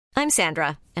I'm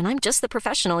Sandra, and I'm just the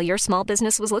professional your small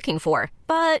business was looking for.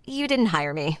 But you didn't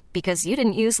hire me because you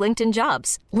didn't use LinkedIn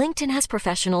Jobs. LinkedIn has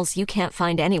professionals you can't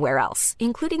find anywhere else,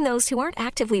 including those who aren't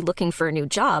actively looking for a new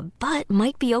job, but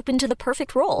might be open to the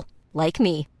perfect role, like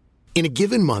me. In a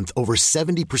given month, over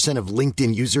 70% of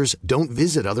LinkedIn users don't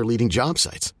visit other leading job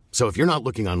sites. So if you're not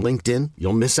looking on LinkedIn,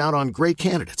 you'll miss out on great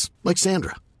candidates like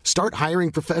Sandra. Start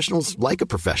hiring professionals like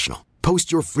a professional.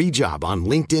 Post your free job on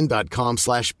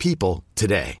linkedin.com/people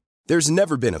today. There's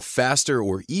never been a faster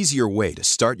or easier way to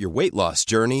start your weight loss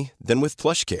journey than with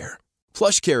PlushCare.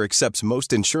 PlushCare accepts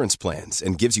most insurance plans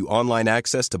and gives you online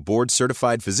access to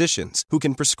board-certified physicians who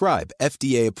can prescribe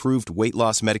FDA-approved weight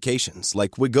loss medications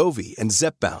like Wegovy and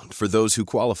Zepbound for those who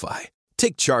qualify.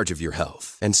 Take charge of your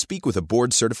health and speak with a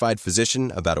board-certified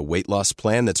physician about a weight loss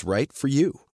plan that's right for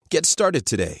you. Get started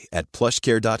today at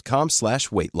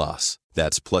plushcare.com/weightloss.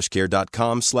 That's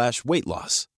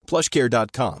plushcare.com/weightloss.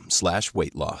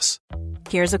 plushcare.com/weightloss.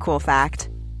 Here's a cool fact.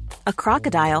 A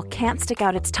crocodile can't stick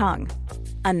out its tongue.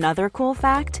 Another cool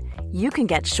fact, you can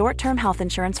get short-term health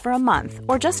insurance for a month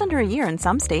or just under a year in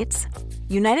some states.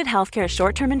 United Healthcare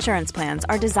short-term insurance plans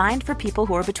are designed for people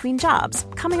who are between jobs,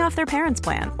 coming off their parents'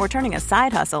 plan, or turning a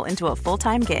side hustle into a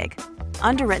full-time gig.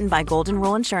 Underwritten by Golden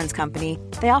Rule Insurance Company,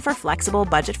 they offer flexible,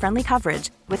 budget-friendly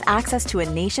coverage with access to a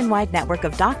nationwide network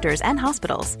of doctors and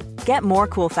hospitals. Get more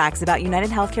cool facts about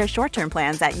United Healthcare short-term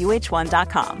plans at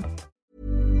uh1.com.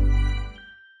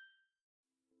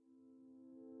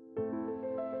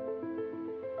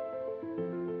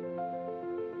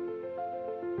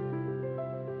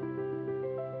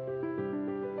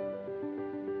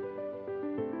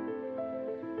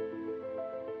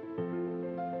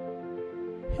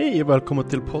 Hej och välkommen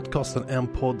till podcasten En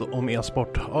podd om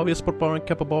e-sport av e-sportbaren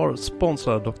Kappa Bar,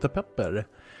 sponsrad Dr. Pepper.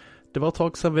 Det var ett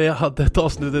tag sedan vi hade ett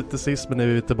avsnitt till sist, men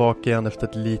nu är vi tillbaka igen efter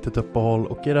ett litet uppehåll.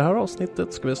 Och i det här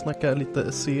avsnittet ska vi snacka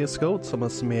lite CSGO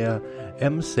tillsammans med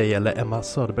MC, eller Emma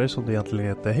Söderberg som det egentligen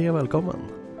heter. Hej och välkommen!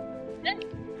 Hej!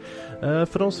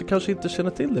 För de som kanske inte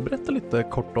känner till det, berätta lite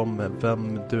kort om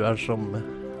vem du är som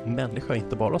människa,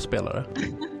 inte bara spelare.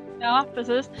 Ja,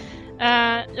 precis.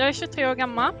 Jag är 23 år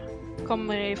gammal.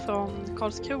 Kommer ifrån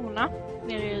Karlskrona,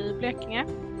 nere i Blekinge,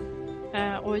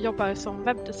 och jobbar som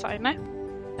webbdesigner.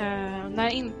 När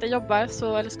jag inte jobbar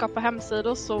eller skapar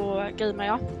hemsidor så gamer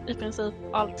jag i princip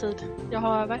alltid jag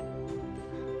har över.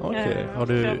 Okej. Har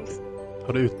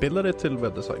du utbildat dig till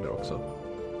webbdesigner också?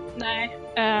 Nej,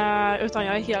 utan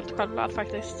jag är helt självlärd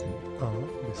faktiskt. Ja,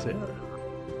 vi ser.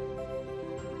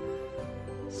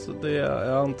 Så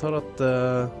jag antar att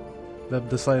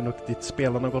webbdesign och ditt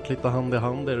spelande har gått lite hand i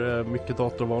hand. Är det mycket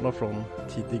datorvana från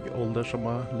tidig ålder som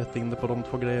har lett in det på de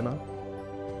två grejerna?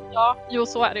 Ja, jo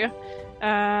så är det ju.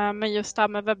 Men just det här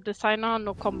med webbdesign har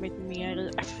nog kommit mer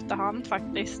i efterhand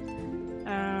faktiskt.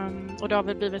 Och det har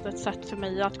väl blivit ett sätt för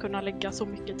mig att kunna lägga så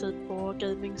mycket tid på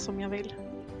gaming som jag vill.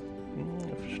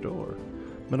 Jag förstår.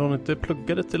 Men om du inte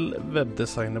pluggade till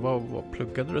webbdesigner, vad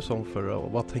pluggade du som för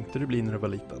och vad tänkte du bli när du var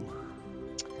liten?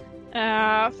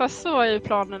 Först så var ju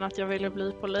planen att jag ville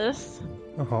bli polis.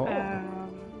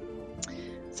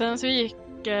 Sen så gick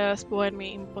spåren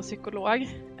med in på psykolog.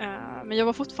 Men jag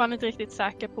var fortfarande inte riktigt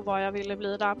säker på vad jag ville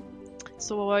bli där.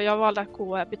 Så jag valde att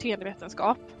gå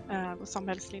beteendevetenskap på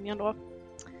samhällslinjen då.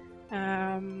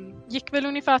 Gick väl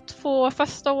ungefär 2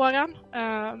 första åren.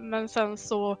 Men sen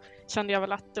så kände jag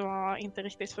väl att det var inte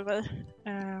riktigt för mig.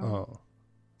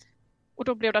 Och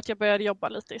då blev det att jag började jobba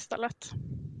lite istället.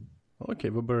 Okej,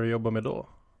 vad började du jobba med då?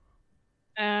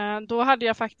 Då hade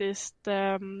jag faktiskt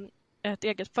ett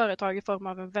eget företag i form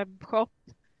av en webbshop.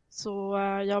 Så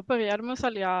jag började med att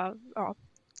sälja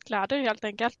kläder helt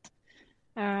enkelt.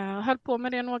 Höll på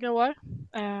med det några år.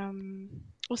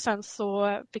 Och sen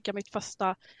så fick jag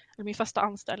min första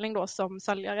anställning då som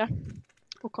säljare.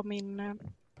 Och kom in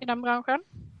i den branschen.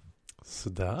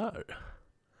 Sådär.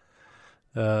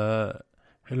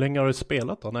 Hur länge har du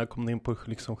spelat då? När kom du in på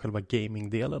liksom själva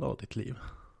gaming-delen av ditt liv?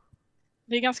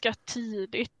 Det är ganska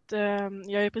tidigt.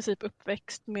 Jag är i princip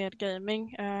uppväxt med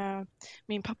gaming.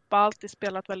 Min pappa har alltid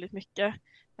spelat väldigt mycket.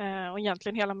 Och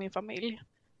egentligen hela min familj.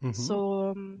 Mm-hmm.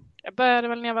 Så jag började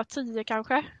väl när jag var 10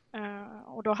 kanske.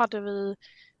 Och då hade vi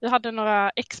hade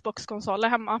några Xbox-konsoler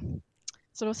hemma.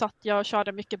 Så då satt jag och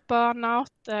körde mycket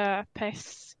Burnout,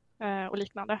 PES och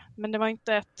liknande. Men det var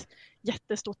inte ett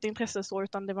jättestort intresse så,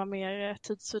 utan det var mer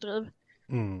tidsfördriv.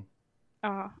 Mm.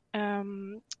 Ja,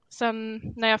 sen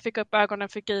när jag fick upp ögonen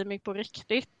för gaming på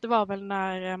riktigt, det var väl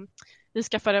när vi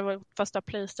skaffade vår första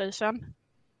PlayStation.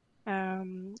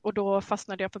 Och då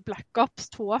fastnade jag för Black Ops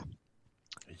 2.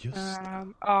 Just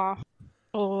ja.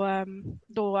 Och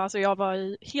då, alltså jag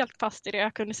var helt fast i det.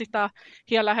 Jag kunde sitta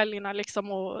hela helgerna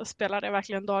liksom och spelade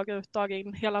verkligen dag ut, dag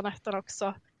in, hela nätten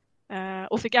också.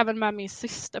 Och fick även med min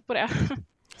syster på det.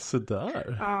 Så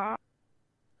där. Ja.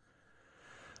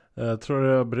 Jag tror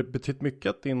det har betytt mycket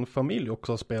att din familj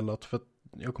också har spelat. För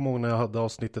jag kommer ihåg när jag hade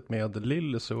avsnittet med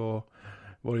Lill, så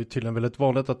var det ju tydligen väldigt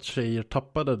vanligt att tjejer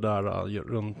tappade där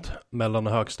runt mellan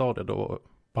högstadiet. Då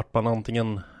vart man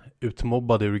antingen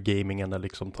utmobbad ur gamingen eller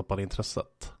liksom tappade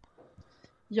intresset.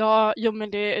 Ja, jo,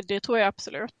 men det tror jag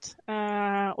absolut.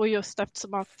 Och just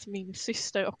eftersom att min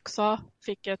syster också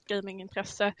fick ett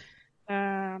gamingintresse,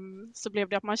 så blev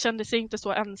det att man kände sig inte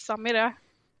så ensam i det.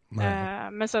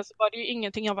 Men sen så var det ju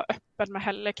ingenting jag var öppen med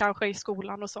heller, kanske i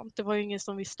skolan och sånt. Det var ju ingen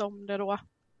som visste om det då.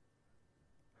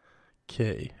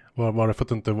 Okej. Var det för att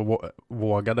du inte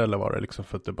vågade, eller var det liksom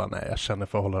för att du bara, nej, jag känner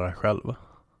för att hålla det själv?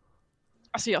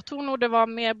 Alltså jag tror nog det var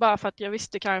mer bara för att jag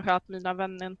visste kanske att mina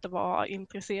vänner inte var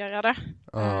intresserade.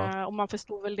 Och man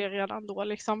förstod väl det redan då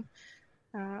liksom.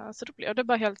 Så då blev det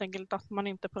bara helt enkelt att man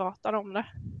inte pratade om det.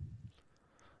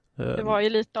 Det var ju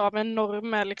lite av en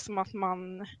norm liksom att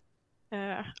man...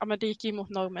 ja, men det gick emot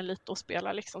normen lite att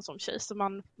spela liksom som tjej. Så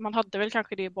man hade väl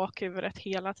kanske det i bakhuvudet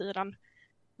hela tiden.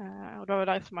 Och det var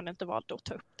därför man inte valde att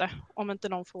ta upp det. Om inte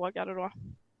någon frågade då.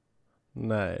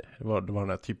 Nej, det var den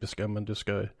här typiska, men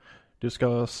du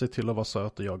ska se till att vara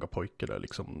söt och jaga pojkar där,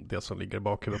 liksom det som ligger i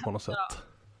bakhuvudet på något sätt.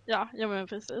 Ja, men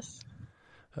precis.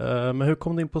 Men hur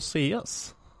kom du in på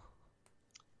CS?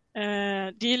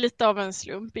 Det är lite av en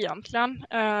slump egentligen.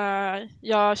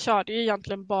 Jag körde ju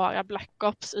egentligen bara Black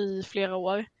Ops i flera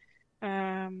år.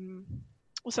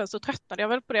 Och sen så tröttnade jag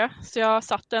väl på det. Så jag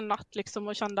satt en natt liksom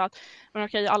och kände att men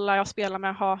okej, alla jag spelar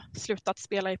med har slutat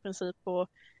spela i princip.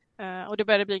 Och det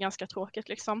började bli ganska tråkigt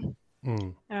liksom.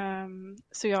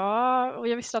 Så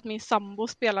jag visste att min sambo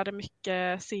spelade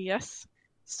mycket CS.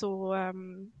 Så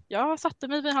jag satte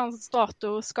mig vid hans dator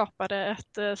och skapade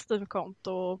ett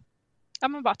Steam-konto och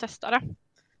men bara testade.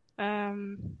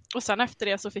 Och sen efter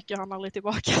det så fick han aldrig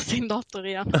tillbaka sin dator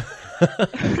igen.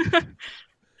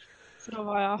 Så då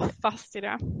var jag fast i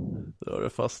det. Då var du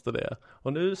fast i det.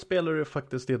 Och nu spelar du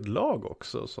faktiskt i ett lag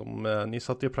också. Som ni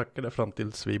satt och prackade fram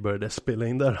tills vi började spela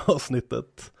in det här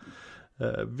avsnittet.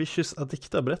 Vicious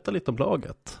Addicta, berätta lite om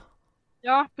laget.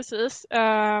 Ja, precis.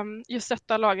 Just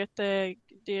detta laget det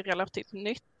är relativt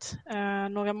nytt.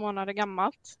 Några månader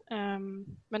gammalt.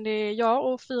 Men det är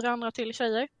jag och 4 andra till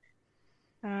tjejer.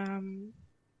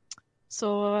 Så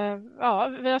ja,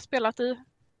 vi har spelat i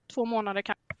 2 månader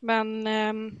kanske.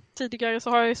 Men tidigare så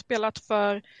har jag ju spelat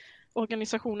för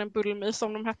organisationen Bullmy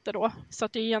som de hette då. Så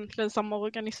att det är egentligen samma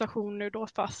organisation nu då,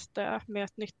 fast med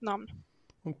ett nytt namn.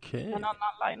 Okej. En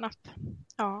annan lineup.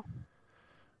 Ja.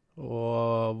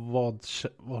 Och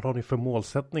vad har ni för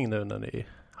målsättning nu när ni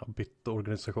har bytt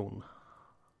organisation?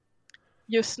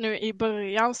 Just nu i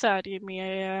början så är det ju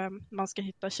mer man ska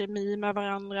hitta kemi med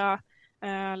varandra,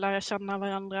 lära känna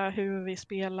varandra, hur vi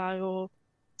spelar och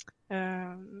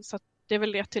så att det är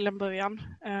väl det till en början.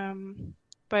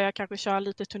 Börja kanske köra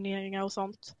lite turneringar och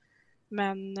sånt.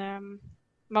 Men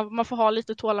man får ha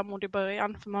lite tålamod i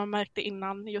början, för man märkte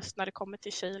innan just när det kommer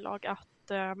till tjejlag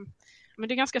att men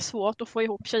det är ganska svårt att få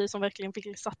ihop tjejer som verkligen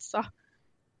vill satsa.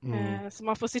 Så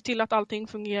man får se till att allting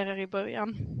fungerar i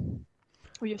början.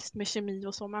 Och just med kemi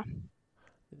och så med.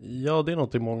 Ja, det är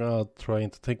något många tror jag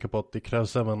inte tänker på, att det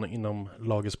krävs även inom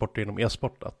lagsport och inom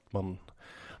e-sport att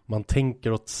man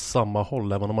tänker åt samma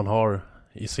håll. Även om man har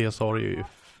i CS har ju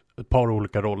ett par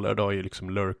olika roller. Det är ju liksom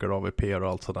lurker, AVP och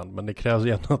allt sådant. Men det krävs ju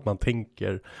ändå att man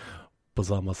tänker på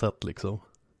samma sätt liksom.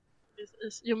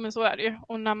 Precis. Jo, men så är det ju.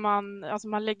 Och när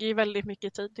man lägger ju väldigt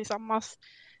mycket tid tillsammans.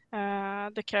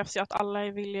 Det krävs ju att alla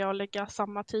är villiga att lägga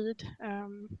samma tid.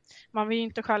 Man vill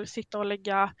inte själv sitta och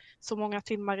lägga så många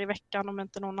timmar i veckan om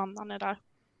inte någon annan är där.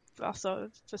 Alltså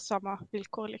för samma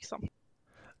villkor liksom.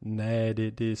 Nej,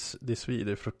 det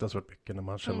svider fruktansvärt mycket när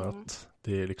man känner att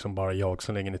det är liksom bara jag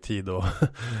som lägger ner tid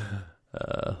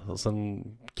och sen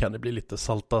kan det bli lite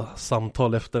salta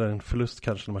samtal efter en förlust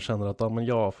kanske, när man känner att men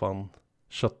jag har fan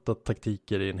köttat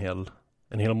taktiker i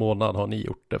en hel månad, har ni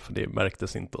gjort det, för det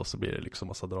märktes inte, och så blir det liksom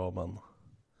massa draman.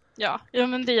 Ja,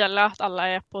 men det gäller att alla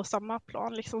är på samma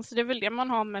plan liksom, så det är väl det man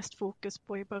har mest fokus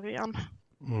på i början.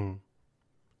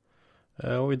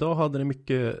 Och idag hade ni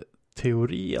mycket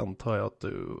teori, antar jag att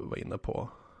du var inne på.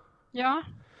 Ja.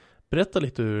 Berätta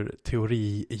lite hur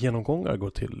teorigenomgångar går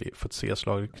till för ett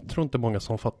CS-lag. Jag tror inte många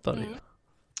som fattar det.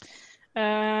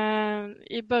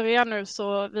 I början nu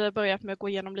så vi har börjat med att gå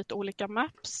igenom lite olika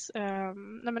maps.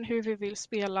 Men hur vi vill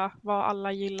spela, vad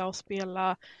alla gillar att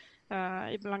spela.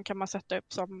 Ibland kan man sätta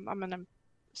upp som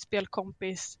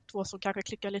spelkompis, 2 som kanske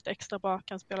klickar lite extra bra,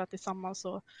 kan spela tillsammans.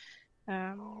 Och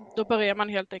då börjar man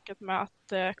helt enkelt med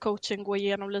att coachen går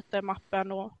igenom lite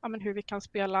mappen och hur vi kan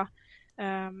spela.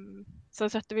 Sen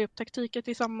sätter vi upp taktiker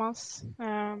tillsammans,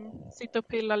 sitter och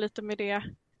pillar lite med det.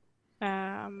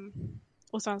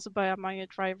 Och sen så börjar man ju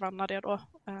drive-runna det då.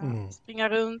 Springa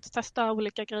runt, testa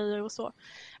olika grejer och så.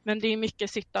 Men det är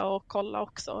mycket sitta och kolla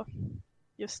också.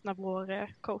 Just när vår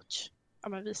coach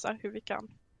visar hur vi kan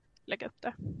lägga upp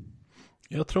det.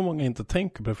 Jag tror många inte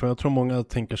tänker på det. För jag tror många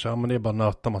tänker så här, men det är bara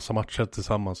nöta massa matcher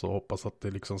tillsammans och hoppas att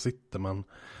det liksom sitter. Men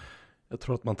jag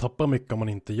tror att man tappar mycket om man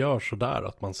inte gör så där.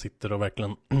 Att man sitter och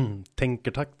verkligen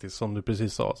tänker taktiskt, som du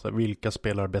precis sa. Så här, vilka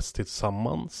spelar bäst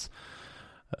tillsammans?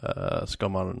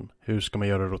 Hur ska man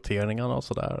göra roteringarna och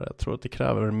sådär. Jag tror att det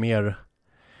kräver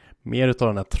mer utav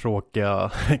den här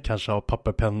tråkiga, kanske ha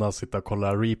papperpenna, sitta och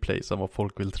kolla replays än vad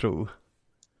folk vill tro.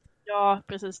 Ja,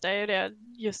 precis, det är det.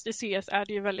 Just i CS är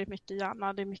det ju väldigt mycket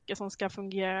hjärna. Det är mycket som ska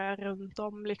fungera runt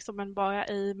om liksom, än bara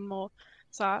aim och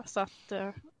så här, så att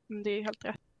det är helt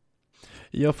rätt.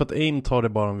 Ja, för att aim tar det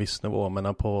bara en viss nivå,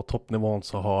 men på toppnivån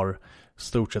så har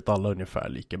stort sett alla ungefär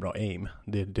lika bra aim.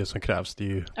 Det som krävs, det är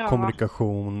ju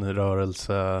kommunikation,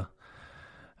 rörelse,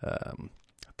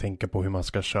 tänka på hur man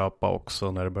ska köpa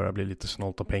också när det börjar bli lite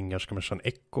snålt om pengar. Ska man köra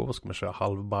en echo, ska man köra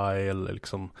halvbuy eller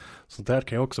liksom, sånt där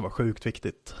kan ju också vara sjukt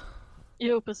viktigt.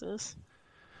 Jo, precis.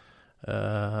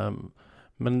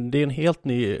 Men det är en helt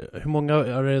ny, hur många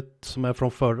är det som är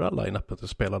från förra line-upet du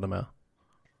spelade med?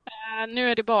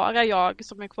 Nu är det bara jag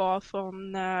som är kvar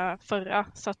från förra,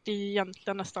 så att det är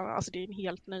egentligen nästan, alltså det är en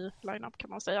helt ny line-up kan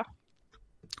man säga.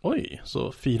 Oj,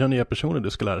 så 4 nya personer du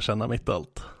ska lära känna mitt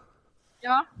allt.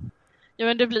 Ja,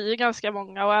 men det blir ju ganska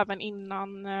många, och även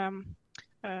innan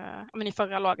i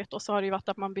förra laget då, så har det ju varit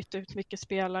att man bytt ut mycket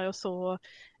spelare och så.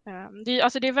 Det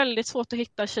är väldigt svårt att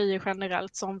hitta tjejer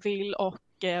generellt som vill och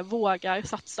vågar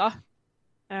satsa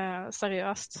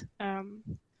seriöst.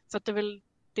 Så att det är väl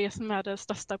det som är det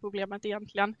största problemet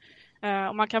egentligen.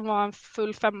 Och man kan vara en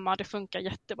full 5, det funkar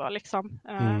jättebra liksom.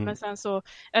 Men sen så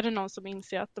är det någon som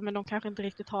inser att men de kanske inte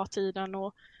riktigt har tiden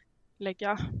att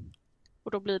lägga.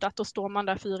 Och då blir det att då står man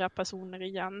där 4 personer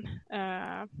igen.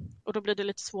 Och då blir det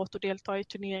lite svårt att delta i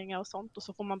turneringar och sånt. Och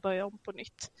så får man börja om på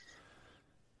nytt.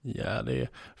 Ja, det är...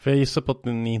 För jag gissar på att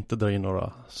ni inte drar in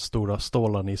några stora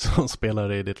stålar ni som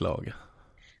spelare i ditt lag.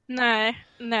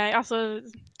 Nej, alltså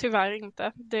tyvärr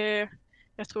inte.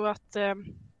 Jag tror att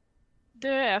det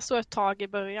är så ett tag i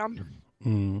början.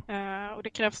 Och det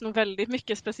krävs nog väldigt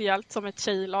mycket, speciellt som ett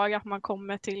tjejlag, att man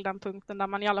kommer till den punkten där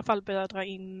man i alla fall börjar dra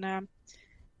in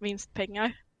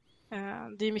vinstpengar.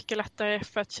 Det är mycket lättare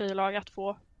för ett tjejlag att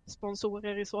få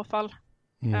sponsorer i så fall.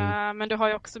 Men det har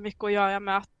ju också mycket att göra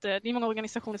med att det är många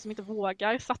organisationer som inte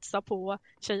vågar satsa på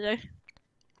tjejer.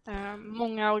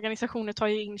 Många organisationer tar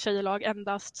ju in tjejlag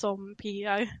endast som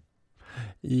PR.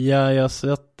 Ja, jag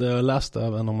har läst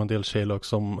även om en del tjejlag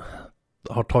som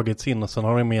har tagits in och sen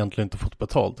har de egentligen inte fått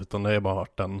betalt, utan det är bara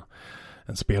varit en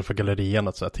spel för gallerien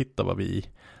att säga, titta vad vi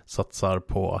satsar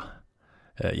på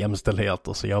jämställdhet,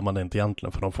 och så gör man det inte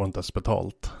egentligen för de får inte ens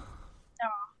betalt.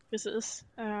 Ja, precis.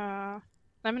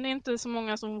 Nej, men det är inte så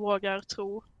många som vågar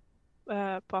tro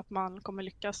på att man kommer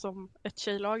lyckas som ett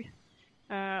tjejlag.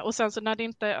 Och sen så när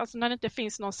det inte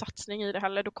finns någon satsning i det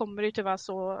heller, då kommer det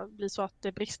tyvärr bli så att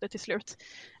det brister till slut.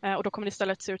 Och då kommer det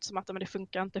istället se ut som att det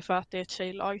funkar inte för att det är ett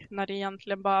tjejlag. När det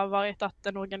egentligen bara varit att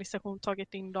en organisation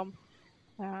tagit in dem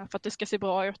för att det ska se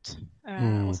bra ut.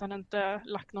 Och sen inte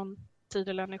lagt någon tid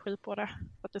eller energi på det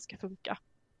för att det ska funka.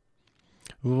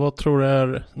 Vad tror du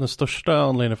är den största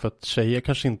anledningen för att tjejer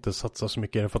kanske inte satsar så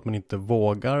mycket? Är det för att man inte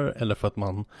vågar, eller för att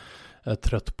man är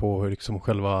trött på hur liksom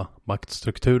själva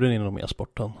maktstrukturen inom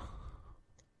e-sporten?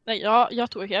 Nej,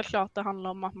 jag tror helt klart det handlar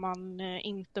om att man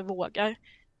inte vågar.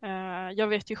 Jag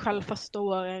vet ju själv första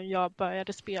åren jag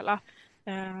började spela.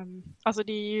 Alltså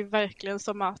det är ju verkligen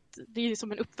som att det är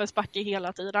som en uppförsbacke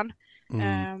hela tiden.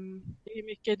 Det är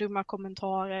mycket dumma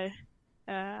kommentarer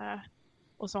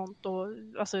och sånt, och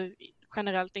alltså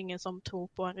generellt ingen som tror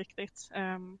på en riktigt.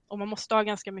 Och man måste ha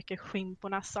ganska mycket skinn på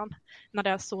näsan när det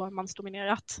är så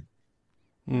mansdominerat.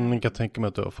 Jag kan tänka mig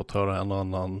att du har fått höra en och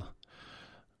annan,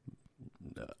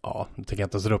 jag tänker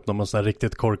inte ens dra upp någon sån här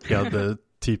riktigt korkad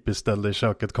typiskt ställde i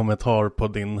köket kommentar på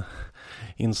din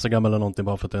Instagram eller någonting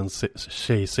bara för att du är en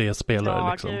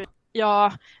tjej-CS-spelare liksom.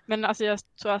 Ja, men alltså jag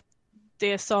tror att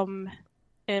det som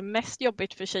är mest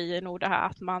jobbigt för tjejer är nog det här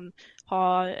att man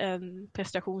har en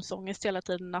prestationsångest hela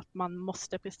tiden, att man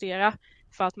måste prestera,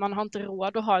 för att man har inte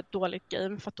råd att ha ett dåligt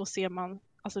game, för att då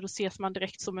ses man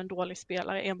direkt som en dålig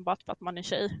spelare enbart för att man är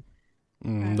tjej.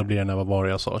 Då blir det när vad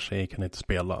jag sa, tjejer kan inte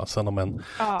spela.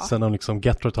 Sen om liksom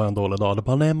Getro tar en dålig dag, det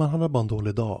bara nej, man hade bara en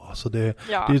dålig dag. Alltså det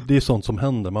är sånt som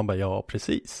händer. Man bara ja,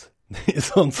 precis. Det är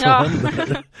sånt som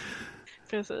händer.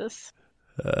 Precis.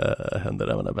 Händer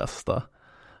även det bästa.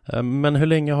 Men hur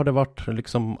länge har det varit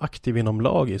liksom aktiv inom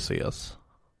lag i CS?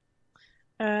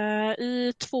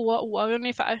 I 2 år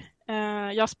ungefär.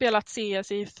 Jag har spelat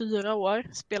CS i 4 år,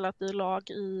 spelat i lag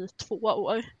i 2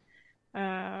 år.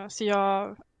 Så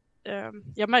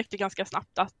jag märkte ganska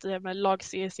snabbt att med lag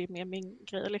CS är mer min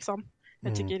grej liksom.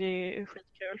 Jag tycker det är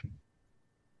skitkul.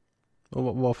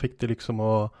 Och vad fick du liksom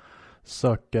att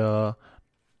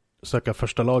söka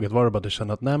första laget? Var det bara att du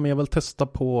kände att nej, men jag vill testa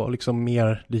på liksom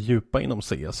mer det djupa inom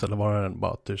CS, eller var det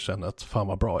bara att du kände att fan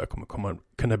vad bra, jag kommer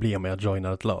kunna bli om jag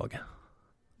joinar ett lag?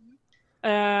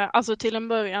 Alltså till en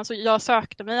början så jag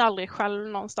sökte mig aldrig själv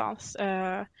någonstans,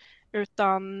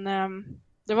 utan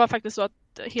det var faktiskt så att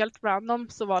helt random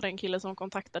så var det en kille som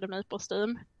kontaktade mig på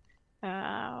Steam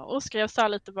och skrev så här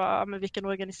lite med vilken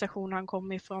organisation han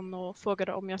kom ifrån och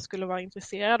frågade om jag skulle vara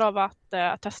intresserad av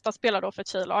att testa spela då för ett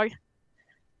tjejlag.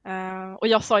 Och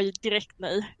jag sa ju direkt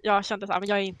nej. Jag kände att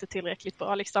jag är inte tillräckligt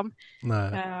bra liksom.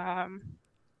 Nej.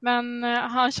 Men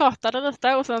han tjatade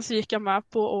lite och sen så gick jag med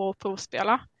på att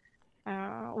provspela.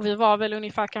 Och vi var väl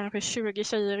ungefär kanske 20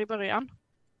 tjejer i början.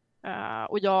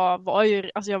 Och jag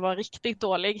var riktigt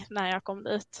dålig när jag kom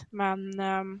dit. Men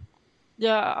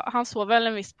han såg väl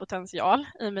en viss potential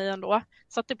i mig ändå.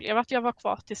 Så att det blev att jag var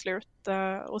kvar till slut.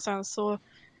 Och sen så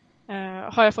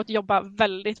har jag fått jobba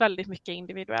väldigt, väldigt mycket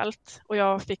individuellt. Och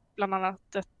jag fick bland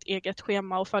annat ett eget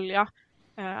schema att följa.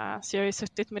 Så jag har ju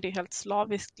suttit med det helt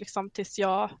slaviskt liksom, tills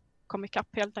jag kom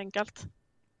ikapp helt enkelt.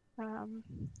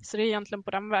 Så det är egentligen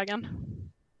på den vägen.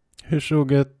 Hur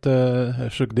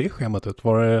såg det schemat ut?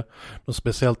 Var det något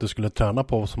speciellt du skulle träna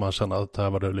på som man kände att det här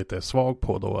var du lite svag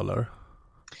på då, eller?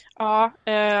 Ja,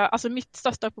 alltså mitt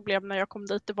största problem när jag kom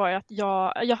dit, det var ju att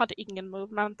jag hade ingen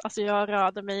movement. Alltså jag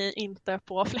rörde mig inte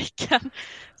på fläcken.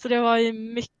 Så det var ju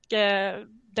mycket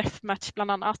deathmatch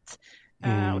bland annat.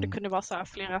 Och det kunde vara så här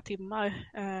flera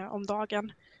timmar om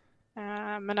dagen.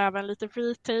 Men även lite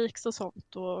retakes och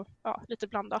sånt och lite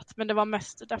blandat. Men det var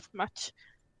mest deathmatch.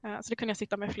 Så det kunde jag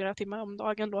sitta med flera timmar om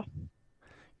dagen då.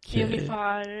 I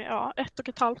ungefär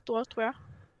 1,5 år tror jag.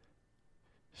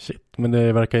 Shit, men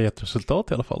det verkar ge ett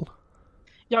resultat i alla fall.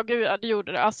 Ja, gud, det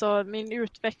gjorde det. Alltså min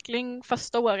utveckling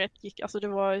första året det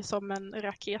var ju som en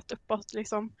raket uppåt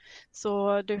liksom.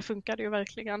 Så det funkade ju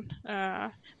verkligen.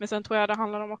 Men sen tror jag det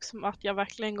handlar om också att jag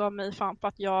verkligen gav mig fan på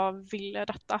att jag ville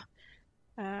detta.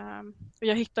 Och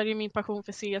jag hittade ju min passion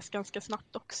för CS ganska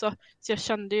snabbt också. Så jag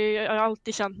har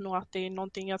alltid känt nog att det är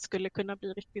någonting jag skulle kunna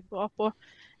bli riktigt bra på.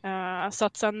 Så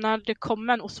att sen när det kom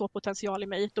en och så potential i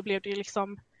mig, då blev det ju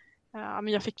liksom men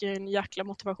jag fick ju en jäkla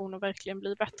motivation att verkligen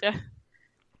bli bättre.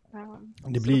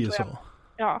 Det blir ju så.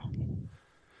 Ja.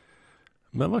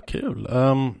 Men vad kul.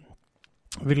 Har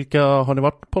ni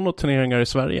varit på några turneringar i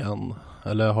Sverige än?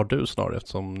 Eller har du snarare,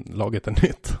 eftersom laget är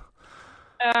nytt?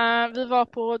 Vi var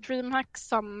på DreamHack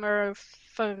Summer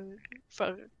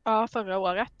förra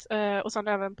året. Och sen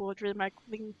även på DreamHack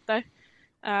Winter.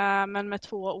 Men med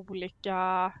 2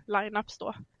 olika lineups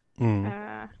då.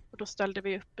 Och då ställde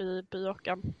vi upp i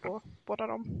Byåkern på båda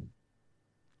dem.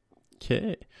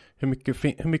 Okej. Hur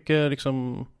mycket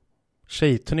liksom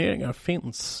tjejturneringar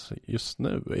finns just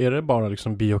nu? Är det bara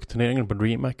liksom Byåk-turneringen på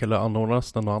DreamHack, eller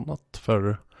anordnas det något annat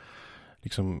för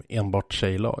liksom enbart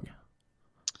tjejlag?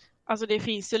 Alltså det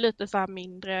finns ju lite så här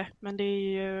mindre, men det är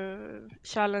ju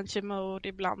challenge mode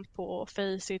ibland på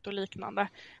Faceit och liknande.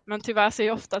 Men tyvärr så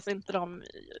är oftast inte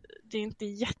det är inte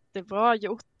jättebra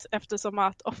gjort, eftersom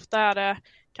att ofta är det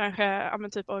kanske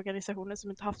typ organisationer som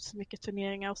inte haft så mycket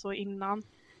turneringar och så innan.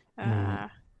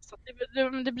 Så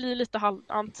det blir lite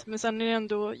halvdant, men sen är det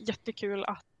ändå jättekul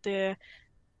att det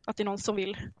är någon som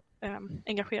vill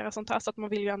engagera sånt här, så att man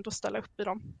vill ju ändå ställa upp i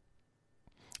dem.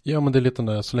 Ja, men det är lite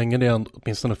där, så länge det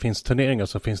åtminstone finns turneringar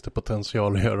så finns det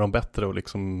potential att göra dem bättre och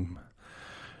liksom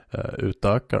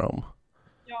utöka dem.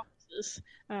 Ja, precis.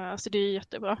 Så det är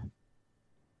jättebra.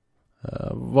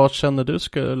 Vad känner du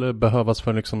skulle behövas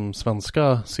för liksom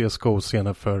svenska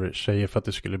CSGO-scener för tjejer för att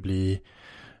det skulle bli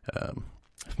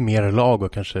mer lag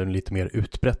och kanske lite mer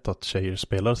utbrett att tjejer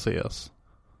spelar CS?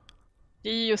 Det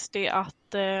är just det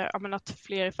att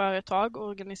fler företag och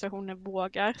organisationer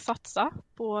vågar satsa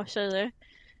på tjejer.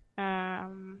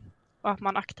 Och att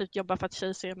man aktivt jobbar för att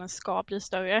tjejscenen ska bli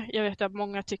större. Jag vet att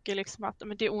många tycker liksom att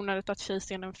det är onödigt att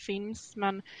tjejscenen finns,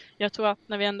 men jag tror att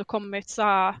när vi ändå kommit så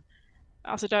här,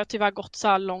 alltså det har tyvärr gått så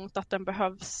här långt att den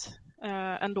behövs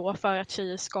ändå för att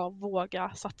tjejer ska våga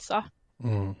satsa.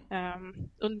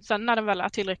 Och sen när den väl är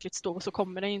tillräckligt stor så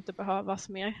kommer det inte behövas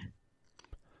mer.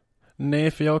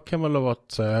 Nej, för jag kan väl ha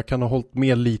varit så här, jag kan ha hållit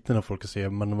med lite när folk säger,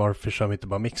 men varför kör vi inte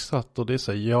bara mixat? Och det är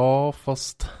så här, ja,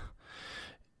 fast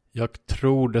jag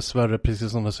tror dessvärre,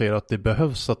 precis som du säger, att det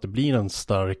behövs att det blir en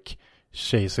stark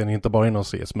tjejscen, inte bara inom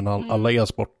CS, men alla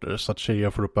e-sporter, så att tjejer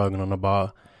får upp ögonen och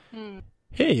bara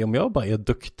hej, om jag bara är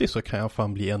duktig så kan jag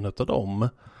fan bli en utav dem.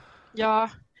 Ja,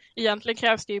 egentligen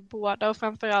krävs det ju båda, och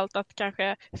framförallt att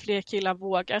kanske fler killar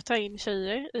vågar ta in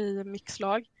tjejer i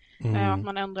mixlag. Att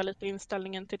man ändrar lite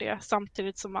inställningen till det,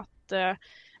 samtidigt som att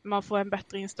man får en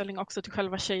bättre inställning också till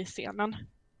själva tjejscenen.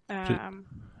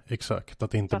 Exakt,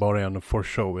 att det inte bara är en for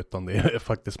show, utan det är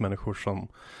faktiskt människor som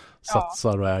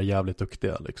satsar och är jävligt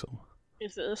duktiga liksom.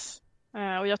 Precis.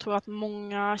 Och jag tror att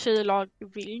många tjejlag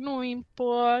vill nog in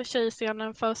på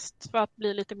tjejscenen först för att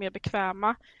bli lite mer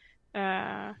bekväma.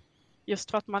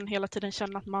 Just för att man hela tiden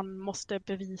känner att man måste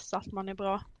bevisa att man är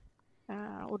bra.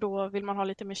 Och då vill man ha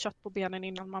lite mer kött på benen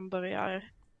innan man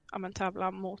börjar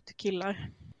tävla mot killar.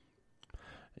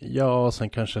 Ja, sen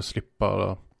kanske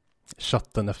slippa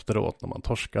chatten efteråt när man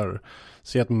torskar.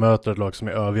 Se att man möter ett lag som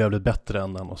är överjävligt bättre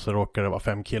än den, och så råkar det vara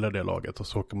 5 killar i det laget, och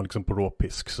så åker man liksom på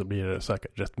råpisk, så blir det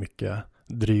säkert rätt mycket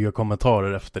dryga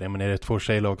kommentarer efter det. Men är det 2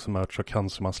 tjejlag som möts så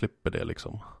kanske man slipper det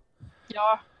liksom.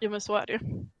 Ja, men så är det ju.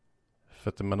 För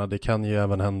att jag menar, det kan ju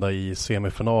även hända i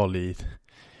semifinal i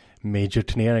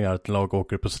major-turneringar att lag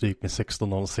åker på stryk med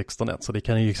 16-0, 16-1. Så det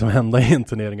kan ju liksom hända i en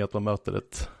turnering att man möter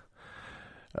ett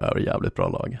jävligt bra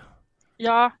lag.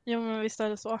 Ja, men visst är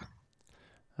det så.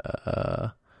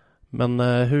 Men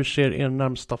hur ser er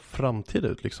närmsta framtid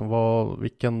ut? Liksom,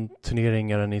 vilken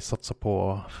turnering är det ni satsar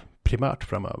på primärt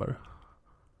framöver?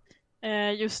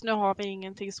 Just nu har vi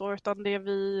ingenting så, utan det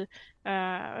vi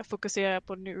fokuserar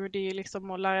på nu, det är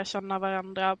liksom att lära känna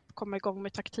varandra, komma igång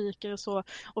med taktiker och så.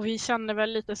 Och vi känner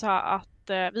väl lite så här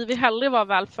att vi vill hellre vara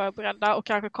väl förberedda och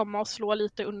kanske komma och slå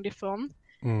lite underifrån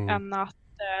än att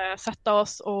sätta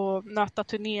oss och nöta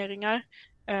turneringar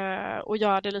och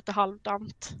göra det lite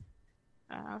halvdant.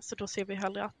 Så då ser vi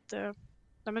hellre att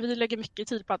men vi lägger mycket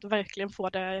tid på att verkligen få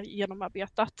det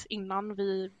genomarbetat innan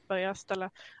vi börjar ställa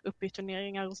upp i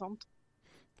turneringar och sånt.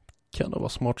 Kan det vara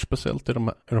smart, speciellt i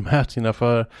de här tiderna?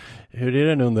 För hur är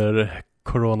det nu under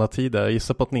coronatider? Jag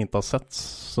gissar på att ni inte har sett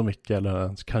så mycket,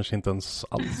 eller kanske inte ens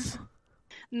alls.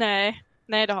 Nej,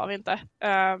 det har vi inte.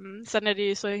 Sen är det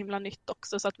ju så himla nytt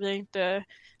också, så att vi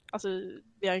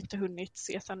har inte hunnit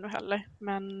ses ännu heller.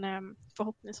 Men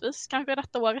förhoppningsvis kanske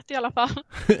detta året i alla fall.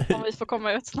 Om vi får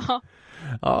komma ut snart.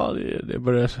 Ja, det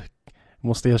börjar,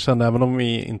 måste jag känna, även om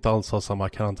vi inte alls har samma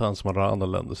karantän som alla andra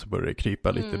länder, så börjar det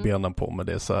krypa lite benen på. Men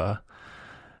det är så här,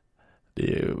 det är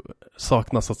ju,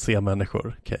 saknas att se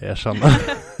människor, kan jag känna.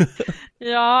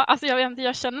 Ja, alltså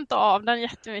jag känner inte av den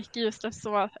jättemycket just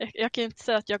eftersom jag kan inte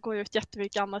säga att jag går ut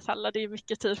jättemycket annars heller. Det är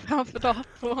mycket tid framför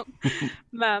datorn.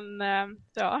 Men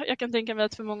ja, jag kan tänka mig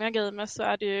att för många gamers så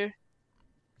är det ju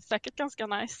säkert ganska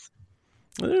nice.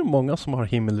 Det är många som har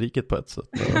himmelriket på ett sätt.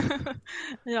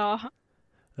 Ja.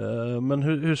 Men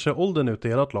hur ser åldern ut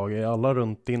i ert lag? Är alla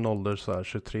runt din ålder så här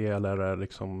 23, eller är det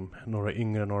liksom några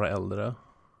yngre, några äldre?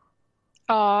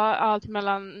 Ja, allt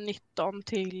mellan 19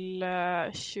 till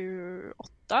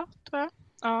 28 tror jag.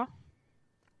 Ja.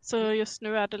 Så just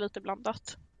nu är det lite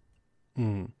blandat.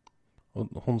 Och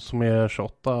hon som är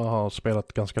 28 har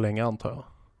spelat ganska länge, antar jag.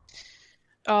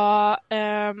 Ja,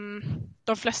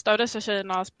 de flesta av dessa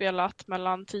tjejerna har spelat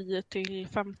mellan 10 till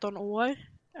 15 år.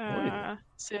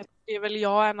 Så det är väl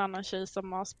jag en annan tjej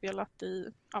som har spelat i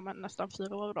nästan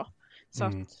 4 år då. Så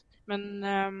att, men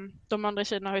de andra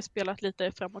tjejerna har ju spelat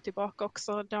lite fram och tillbaka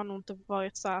också. Det har nog inte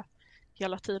varit så här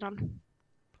hela tiden.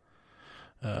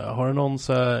 Har du någon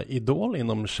så här idol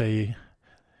inom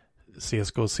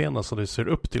CSGO-scenen som du ser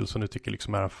upp till, som du tycker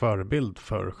liksom är en förebild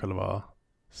för själva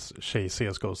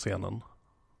tjej-CSGO-scenen?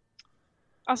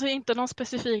 Alltså inte någon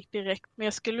specifik direkt, men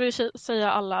jag skulle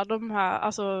säga alla de här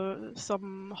alltså,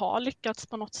 som har lyckats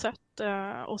på något sätt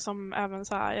och som även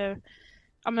så här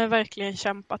verkligen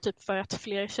kämpar typ för att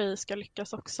fler tjejer ska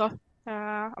lyckas också.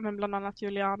 Bland annat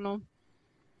Juliano.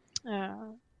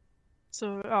 Så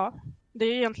ja, det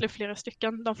är egentligen flera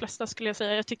stycken. De flesta skulle jag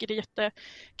säga. Jag tycker det är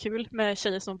jättekul med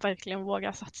tjejer som verkligen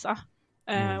vågar satsa.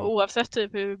 Oavsett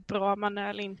typ hur bra man är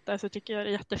eller inte, så tycker jag det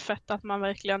är jättefett att man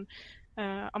verkligen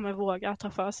vågar ta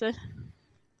för sig.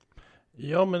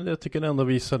 Ja, men jag tycker det ändå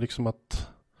visar liksom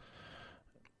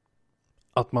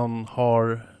att man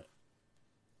har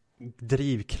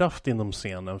drivkraft inom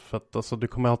scenen. För att alltså, du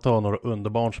kommer alltid ha några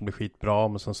underbarn som blir skitbra,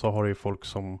 men sen så har du ju folk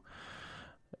som,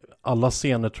 alla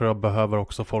scener tror jag behöver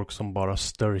också folk som bara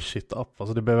stir shit up.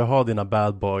 Alltså du behöver ha dina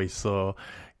bad boys och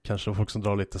kanske folk som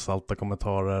drar lite salta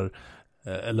kommentarer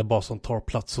eller bara som tar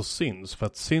plats och syns. För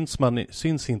att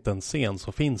syns inte en scen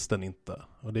så finns den inte.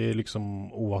 Och det är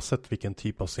liksom oavsett vilken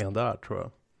typ av scen det är, tror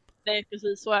jag. Nej,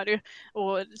 precis, så är det ju.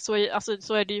 Och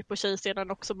så är det ju på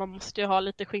tjejsidan också. Man måste ju ha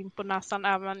lite skinn på näsan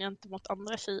även gentemot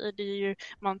andra tjejer. Det är ju,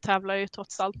 man tävlar ju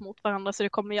trots allt mot varandra, så det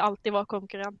kommer ju alltid vara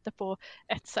konkurrenter på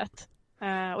ett sätt.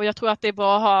 Och jag tror att det är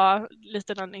bra att ha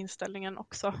lite den inställningen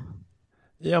också.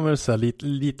 Ja, men så här,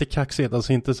 lite kaxighet,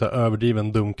 alltså inte så här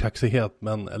överdriven dum kaxighet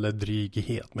eller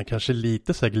drygighet, men kanske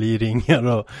lite så här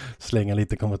gliringar och slänga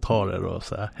lite kommentarer och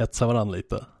så här hetsa varandra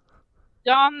lite.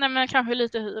 Ja, nej, men kanske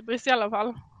lite hybris i alla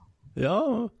fall.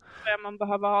 Ja. Vad man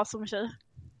behöver ha som tjej.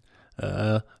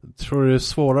 Tror du det är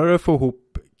svårare att få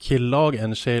ihop killag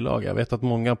än tjejlag? Jag vet att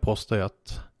många postar ju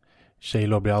att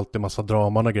tjejlag blir alltid massa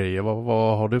draman och grejer.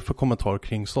 Vad har du för kommentar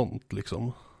kring sånt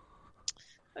liksom?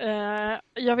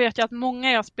 Jag vet ju att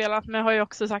många jag spelat med har ju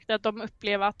också sagt att de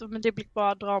upplever att det blir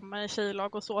bara drama i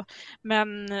tjejlag och så.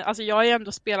 Men alltså, jag har ju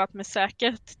ändå spelat med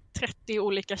säkert 30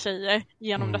 olika tjejer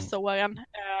genom dessa åren.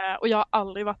 Och jag har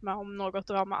aldrig varit med om något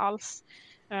drama alls.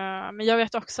 Men jag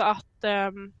vet också att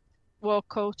vår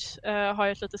coach har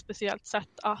ett lite speciellt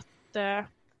sätt att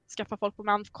skaffa folk på.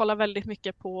 Man kollar väldigt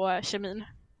mycket på kemin.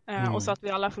 Och så att vi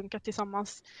alla funkar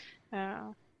tillsammans.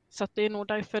 Så att det är nog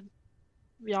därför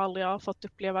vi aldrig har fått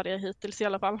uppleva det hittills i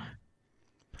alla fall.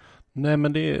 Nej,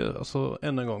 men det är alltså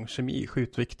än en gång, kemi är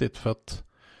sjukt viktigt, för att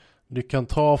du kan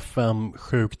ta 5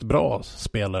 sjukt bra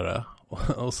spelare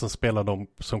och sen spelar de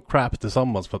som crap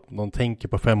tillsammans för att de tänker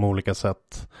på 5 olika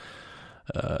sätt.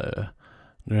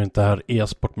 Nu är det inte här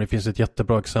e-sport, men det finns ett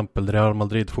jättebra exempel. Real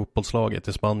Madrid, fotbollslaget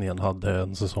i Spanien, hade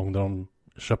en säsong där de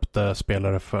köpte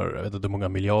spelare för, jag vet inte hur många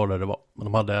miljarder det var, men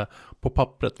de hade på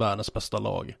pappret världens bästa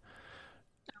lag.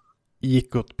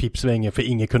 Gick åt pipsvängen för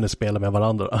ingen kunde spela med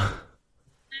varandra.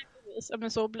 Ja,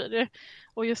 men så blir det.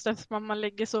 Och just eftersom man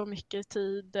lägger så mycket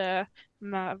tid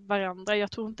med varandra.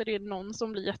 Jag tror inte det är någon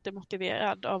som blir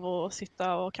jättemotiverad av att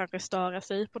sitta och kanske störa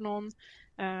sig på någon.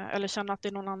 Eller känna att det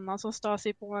är någon annan som stör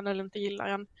sig på en eller inte gillar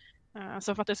en.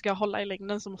 Så för att det ska hålla i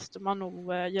längden så måste man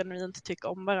nog genuint tycka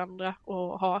om varandra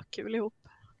och ha kul ihop.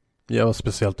 Ja,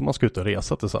 speciellt om man ska ut och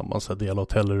resa tillsammans, dela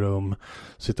hotellrum,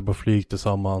 sitta på flyg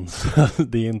tillsammans.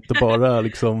 Det är inte bara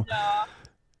liksom,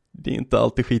 det är inte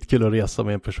alltid skitkul att resa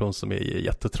med en person som är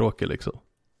jättetråkig liksom.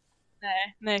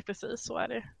 Nej, precis, så är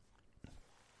det.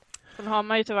 Sen har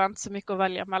man ju tyvärr inte så mycket att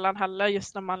välja mellan heller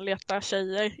just när man letar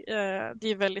tjejer. Det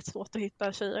är väldigt svårt att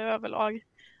hitta tjejer överlag.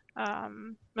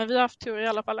 Men vi har haft tur i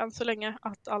alla fall än så länge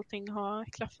att allting har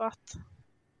klaffat.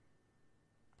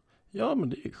 Ja, men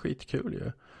det är skitkul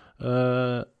ju.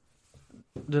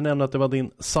 Du nämnde att det var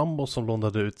din sambo som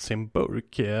lånade ut sin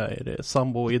burk. Är det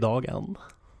sambo idag än?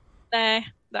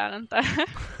 Nej, det är det inte.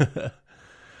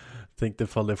 Tänkte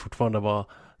ifall det fortfarande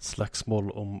var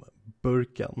slagsmål om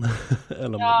burken.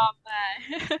 Eller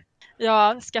nej.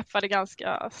 Jag skaffade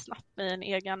ganska snabbt mig en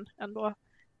egen ändå.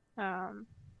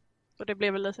 Och det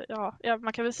blev väl lite,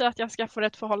 man kan väl säga att jag skaffade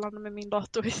ett förhållande med min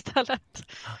dator istället.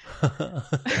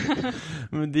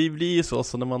 Men det blir ju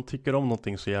så när man tycker om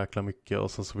någonting så jäkla mycket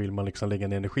och så vill man liksom lägga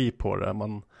en energi på det.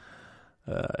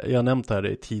 Jag har nämnt det här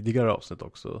i tidigare avsnitt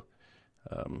också.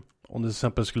 Om du till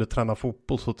exempel skulle träna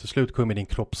fotboll så till slut kommer din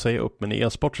kropp säga upp. Men i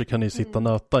e-sport så kan du sitta och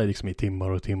nöta liksom i timmar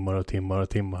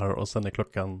och sen är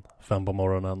klockan 5 på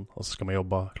morgonen och så ska man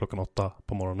jobba klockan 8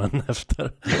 på morgonen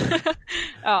efter.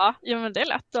 Ja, men det är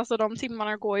lätt. Alltså de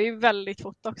timmarna går ju väldigt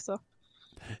fort också.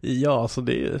 Ja, alltså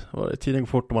tiden går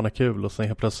fort och man har kul och sen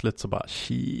helt plötsligt så bara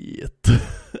shit.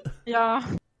 Ja.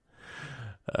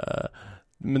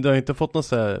 Men du har inte fått någon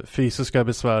så här fysiska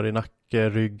besvär i nacke,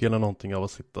 rygg eller någonting av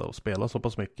att sitta och spela så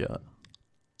pass mycket?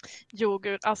 Jo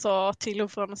gud, alltså till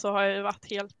och från så har jag ju varit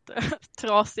helt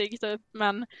trasig typ.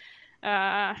 Men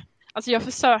alltså jag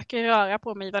försöker röra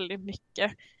på mig väldigt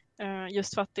mycket.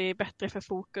 Just för att det är bättre för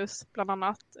fokus bland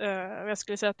annat. Jag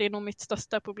skulle säga att det är nog mitt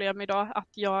största problem idag. Att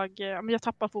jag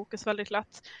tappar fokus väldigt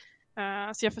lätt.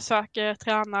 Så jag försöker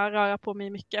träna, röra på mig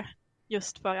mycket.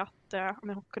 Just för att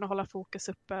kunna hålla fokus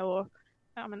uppe och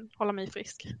hålla mig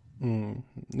frisk.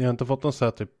 Ni har inte fått någon så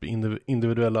här typ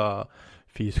individuella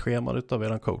fysscheman utav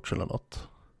er coach eller något?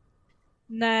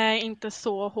 Nej, inte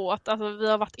så hårt. Alltså, vi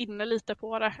har varit inne lite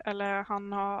på det. Eller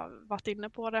han har varit inne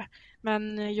på det.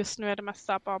 Men just nu är det mest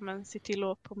bara se till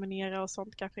att promenera och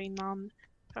sånt kanske innan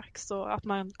prax. Så att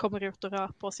man kommer ut och rör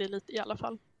på sig lite i alla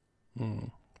fall.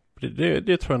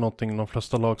 Det tror jag är någonting de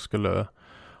flesta lag skulle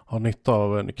ha nytta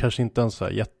av. Kanske inte en så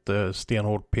här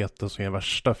jättestenhård PT som är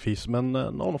värsta fys. Men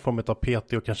någon form av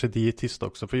PT och kanske dietist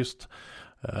också. För just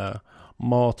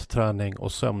Mat, träning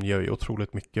och sömn gör ju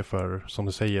otroligt mycket för, som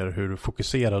du säger, hur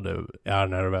fokuserad du är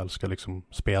när du väl ska liksom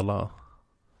spela.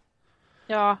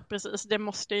 Ja, precis. Det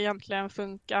måste egentligen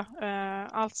funka.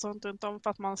 Allt sånt runt om för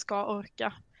att man ska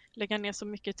orka lägga ner så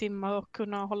mycket timmar och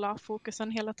kunna hålla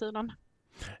fokusen hela tiden.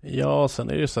 Ja, sen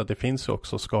är det ju så att det finns ju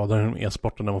också skador inom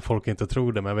e-sporten där folk inte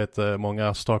tror det. Men jag vet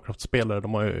många StarCraft-spelare,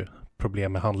 de har ju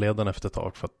problem med handleden efter ett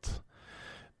tag för att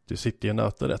du sitter ju och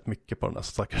nöter rätt mycket på de där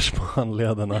stackars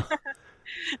handlederna.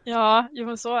 Ja, jo,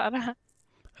 men så är det.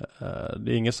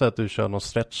 Det är inget så att du kör någon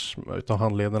stretch utav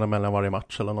handlederna mellan varje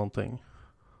match eller någonting?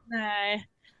 Nej,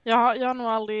 jag har nog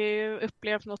aldrig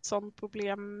upplevt något sånt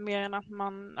problem mer än att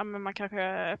man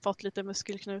kanske fått lite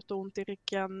muskelknut och ont i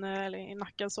ryggen eller i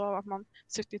nacken så av att man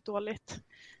suttit dåligt.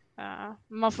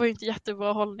 Man får ju inte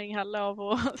jättebra hållning heller av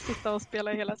att sitta och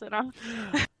spela hela tiden.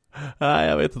 Nej,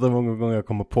 jag vet inte hur många gånger jag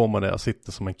kommer på mig när jag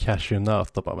sitter som en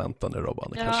cashewnöt och bara väntar nu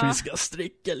Robban. Ja. Kanske vi ska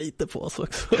stricka lite på oss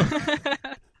också.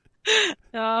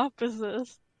 Ja,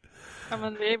 precis. Ja,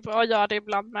 men det är bra att göra det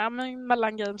ibland med. Men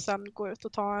mellan gamesen gå ut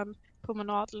och ta en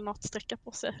promenad eller något, sträcka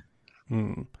på sig.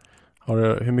 Mm.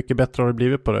 Hur mycket bättre har det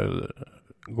blivit på det?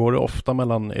 Går det ofta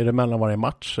är det mellan varje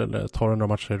match eller tar du några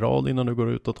matcher i rad innan du går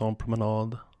ut och tar en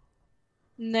promenad?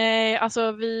 Nej,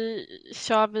 alltså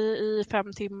kör vi i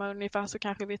 5 timmar ungefär så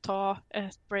kanske vi tar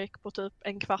ett break på typ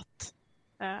en kvart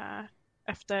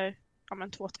efter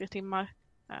 2-3 timmar.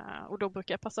 Och då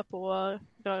brukar jag passa på att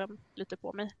röra lite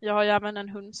på mig. Jag har ju även en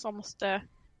hund som måste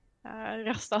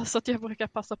resta så att jag brukar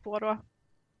passa på då.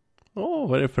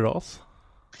 Vad är det för ras?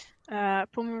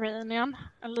 Pomeranian,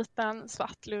 en liten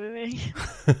svart luring.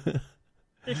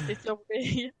 Riktigt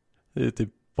jobbig. Det är typ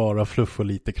bara fluff och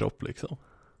lite kropp liksom.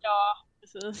 Ja,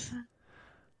 precis.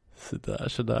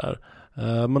 Sådär.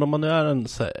 Men om man nu är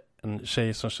en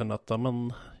tjej som känner att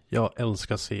jag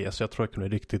älskar CS, jag tror jag kan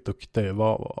bli riktigt duktig.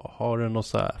 Har du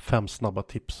några 5 snabba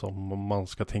tips om man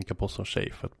ska tänka på som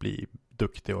tjej för att bli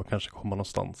duktig och kanske komma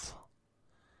någonstans?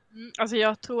 Alltså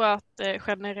jag tror att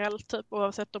generellt typ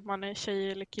oavsett om man är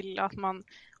tjej eller kille att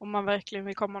om man verkligen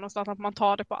vill komma någonstans att man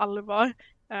tar det på allvar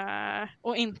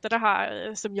och inte det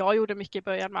här som jag gjorde mycket i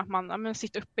början med att man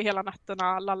sitter uppe hela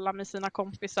nätterna, lallar med sina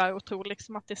kompisar och tror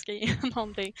liksom att det ska ge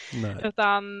någonting. Nej.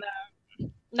 Utan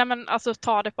alltså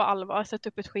ta det på allvar, sätta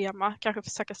upp ett schema, kanske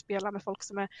försöka spela med folk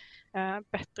som är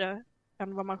bättre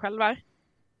än vad man själv är.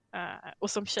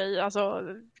 Och som tjej, alltså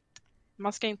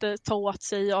man ska inte ta åt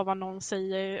sig av vad någon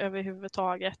säger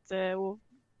överhuvudtaget och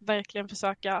verkligen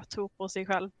försöka tro på sig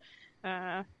själv.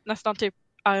 Nästan typ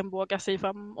armbåga sig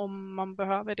fram om man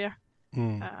behöver det.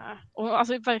 Och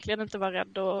alltså verkligen inte vara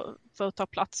rädd för att ta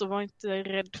plats och vara inte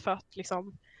rädd för att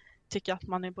liksom tycka att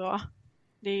man är bra.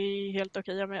 Det är helt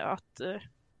okej med att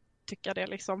tycka det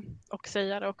liksom och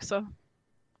säga det också.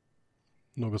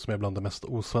 Något som är bland det mest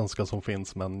osvenska som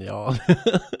finns, men ja.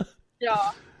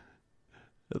 Ja.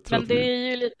 Men det är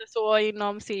ju lite så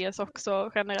inom CS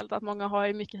också generellt att många har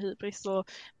ju mycket hybris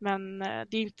men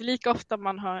det är inte lika ofta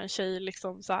man hör en tjej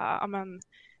liksom så här,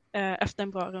 efter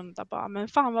en bra runda bara, men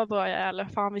fan vad bra jag är eller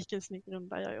fan vilken snygg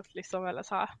runda jag har gjort liksom eller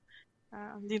så här.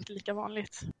 Det är inte lika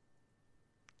vanligt.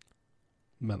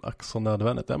 Men ack så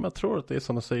nödvändigt. Ja, men jag tror att det är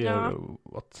som du säger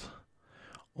att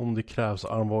om det krävs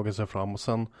armbåga sig fram och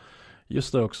sen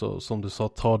just det också som du sa,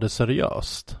 ta det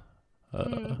seriöst.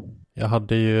 Jag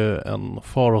hade ju en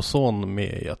far och son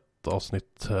med i ett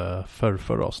avsnitt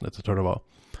förra avsnittet tror jag det var.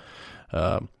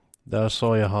 Där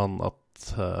sa ju han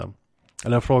att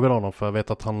eller jag frågade honom för jag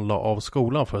vet att han la av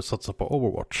skolan för att satsa på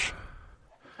Overwatch.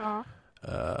 Ja.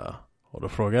 Och då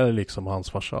frågade jag liksom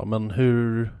hans farsa, men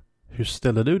hur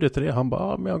ställer du det till det? Han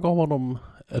bara, men jag gav honom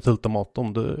ett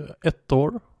ultimatum. 1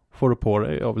 år får du på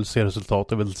dig, jag vill se resultat,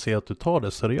 jag vill se att du tar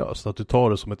det seriöst, att du tar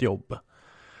det som ett jobb.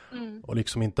 Och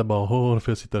liksom inte bara,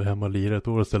 för jag sitter hemma och lirar ett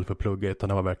år istället för att plugga, utan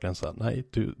det var verkligen så här, nej,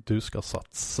 du ska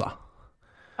satsa.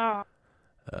 Ja.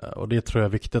 Och det tror jag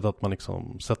är viktigt att man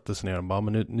liksom sätter sig ner och bara,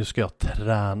 men nu ska jag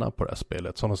träna på det här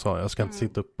spelet. Som jag sa, jag ska inte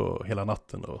sitta upp hela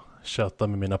natten och köta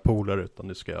med mina polare, utan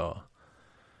nu ska jag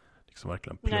liksom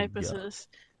verkligen plugga. Nej, precis.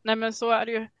 Nej, men så är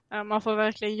det ju. Man får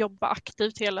verkligen jobba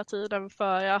aktivt hela tiden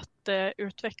för att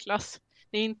utvecklas.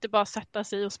 Det är inte bara sätta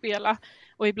sig och spela.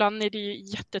 Och ibland är det ju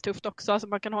jättetufft också. Alltså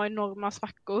man kan ha enorma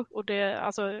svackor. Och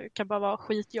det kan bara vara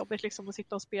skitjobbigt liksom att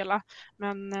sitta och spela.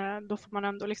 Men då får man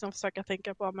ändå liksom försöka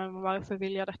tänka på men varför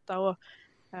vill jag detta? Och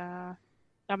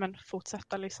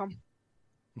fortsätta liksom.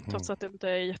 Trots att det inte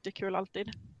är jättekul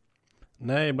alltid.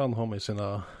 Nej, ibland har man ju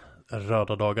sina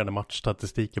röda dagar när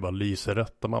matchstatistiken bara lyser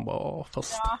rött. Och man bara,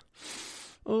 fast... Ja.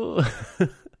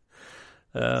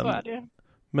 Så är det.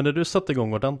 Men när du satte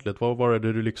igång ordentligt, vad var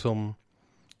det du liksom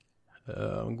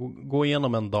gå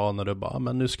igenom en dag när du bara,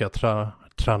 men nu ska jag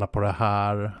träna på det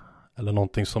här? Eller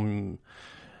någonting som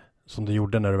du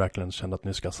gjorde när du verkligen kände att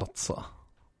nu ska satsa?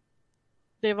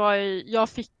 Jag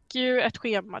fick ju ett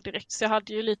schema direkt, så jag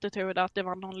hade ju lite tur där att det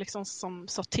var någon liksom som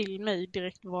sa till mig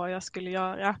direkt vad jag skulle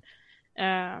göra.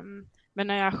 Men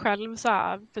när jag själv så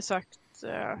här försökt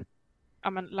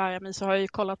lära mig, så har jag ju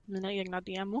kollat på mina egna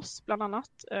demos bland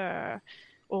annat.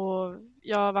 Och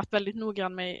jag har varit väldigt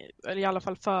noggrann med, eller i alla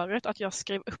fall förut, att jag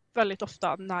skrev upp väldigt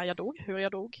ofta när jag dog, hur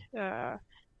jag dog.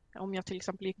 Om jag till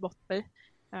exempel gick bort mig.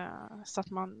 Så att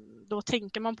då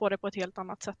tänker man på det på ett helt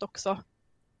annat sätt också.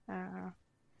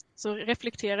 Så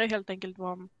reflektera helt enkelt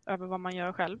över vad man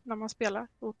gör själv när man spelar.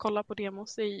 Och kolla på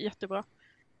demos är jättebra.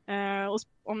 Och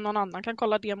om någon annan kan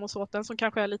kolla demos åt en som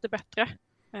kanske är lite bättre.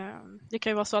 Det kan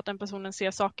ju vara så att den personen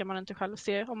ser saker man inte själv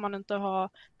ser om man inte har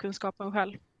kunskapen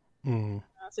själv.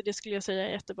 Så det skulle jag säga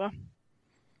är jättebra.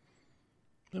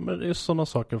 Ja, men det är sådana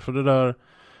saker, för det där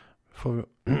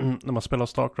när man spelar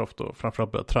StarCraft och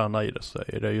framförallt börjar träna i det, så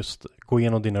är det just gå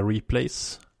igenom dina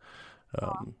replays,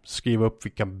 skriva upp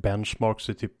vilka benchmarks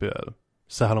är typ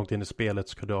så här långt in i spelet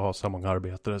ska du ha så här många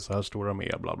arbetare, så här stora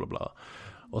med, bla bla bla.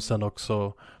 Och sen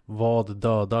också, vad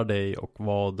dödar dig och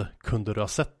vad kunde du ha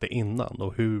sett det innan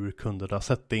och hur kunde du ha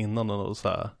sett det innan, och så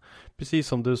här. Precis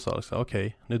som du sa,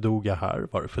 okej, nu dog jag här,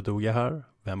 varför dog jag här?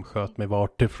 Vem sköt mig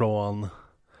vart ifrån?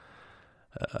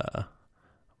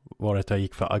 Var det jag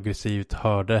gick för aggressivt?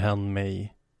 Hörde hen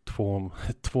mig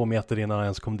 2 meter innan jag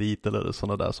ens kom dit, eller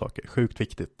sådana där saker? Sjukt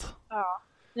viktigt.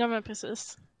 Ja men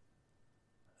precis.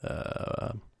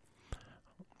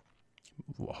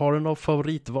 Har du något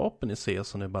favoritvapen i CS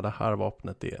som nu bara, det här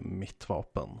vapnet är mitt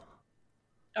vapen?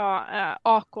 Ja,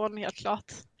 AK:n helt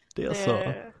klart. Det är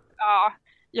så?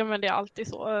 Ja, men det är alltid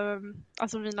så.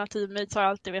 Alltså mina teammates har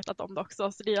alltid vetat om det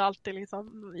också. Så det är alltid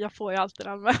liksom, jag får ju alltid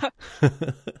den med.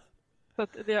 Så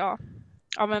att det,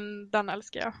 ja, men den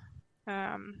älskar jag.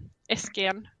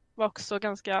 SG'n var också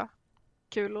ganska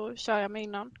kul att köra med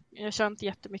innan. Jag kör inte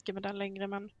jättemycket med den längre,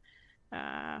 men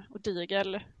och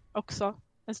Digel också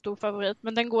en stor favorit.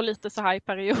 Men den går lite så här i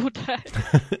perioder.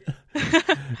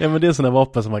 Ja, men det är sådana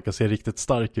vapen som man kan se riktigt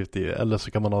stark ut i. Eller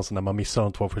så kan man ha sådana när man missar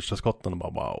de 2 första skotten och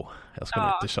bara wow, jag ska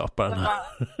nog inte köpa den här.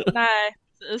 Nej,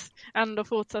 precis. Ändå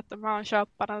fortsätter man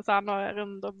köpa den så här några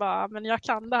rundor och bara, men jag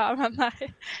kan det här, men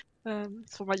nej.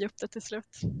 Så får man ge upp det till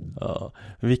slut. Ja.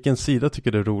 Vilken sida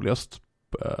tycker du är roligast?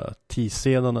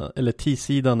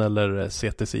 T-sidan eller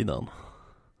CT-sidan?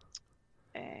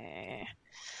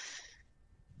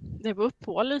 Det beror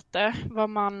på lite vad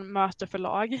man möter för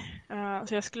lag.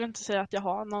 Så jag skulle inte säga att jag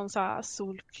har någon så här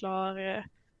solklar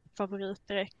favorit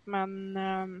direkt. Men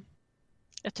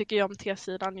jag tycker ju om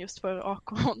T-sidan just för AK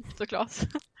såklart.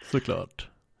 Såklart.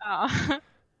 Ja.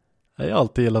 Jag har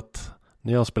alltid gillat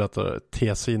när jag har spelat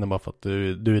T-sidan bara för att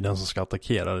du är den som ska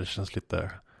attackera. Det känns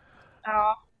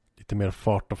lite mer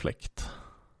fart och fläkt.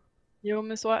 Jo,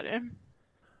 men så är det.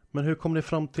 Men hur kom det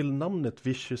fram till namnet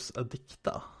Vicious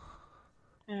Addicta?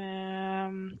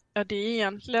 Ja, det är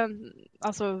egentligen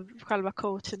alltså själva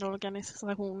coachen och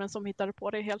organisationen som hittade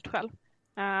på det helt själv.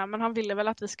 Men han ville väl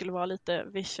att vi skulle vara lite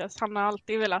vicious. Han har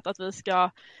alltid velat att vi ska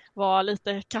vara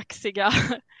lite kaxiga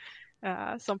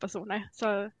som personer.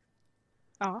 Så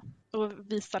ja,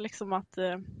 och visa liksom att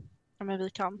men vi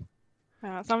kan.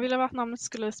 Så han ville att namnet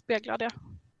skulle spegla det.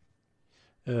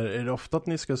 Är det ofta att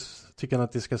ni tycker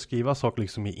att ni ska skriva saker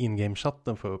liksom i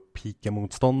in-game-chatten för att pika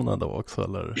motståndarna då också,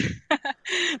 eller?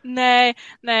 Nej,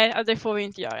 det får vi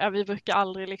inte göra. Vi brukar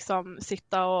aldrig liksom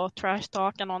sitta och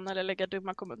trash-talka någon eller lägga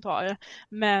dumma kommentarer.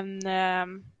 Men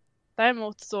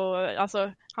däremot så,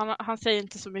 alltså, han säger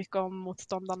inte så mycket om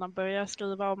motståndarna börjar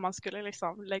skriva, om man skulle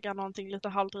liksom lägga någonting lite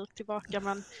halvdrygt tillbaka.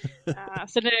 Men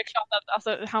sen är det klart att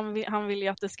alltså, han vill ju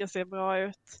att det ska se bra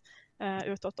ut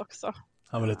utåt också.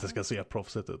 Han vill att det ska se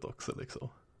proffsigt ut också liksom.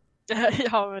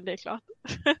 Ja, men det är klart.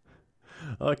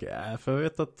 Okej, för jag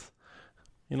vet att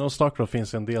inom StarCraft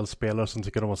finns en del spelare som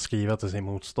tycker om att skriva till sin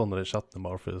motståndare i chatten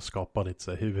bara för att skapa lite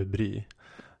så här huvudbry.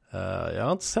 Jag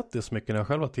har inte sett det så mycket när jag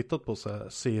själv har tittat på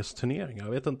CS-turneringar.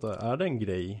 Jag vet inte, är det en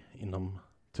grej inom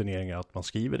turneringar att man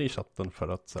skriver i chatten för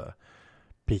att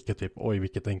pika typ, oj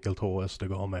vilket enkelt HS det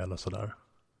gav mig eller sådär?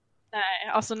 Nej,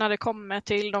 alltså när det kommer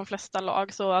till de flesta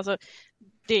lag så alltså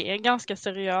det är en ganska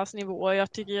seriös nivå.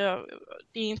 Jag tycker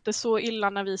det är inte så illa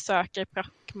när vi söker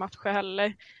prackmatcher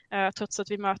heller. Trots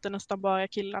att vi möter nästan bara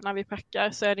killar när vi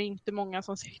prackar så är det inte många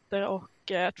som sitter och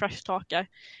trash-talkar.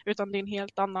 Utan det är en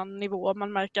helt annan nivå.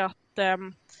 Man märker att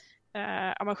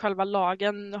själva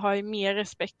lagen har ju mer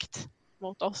respekt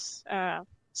mot oss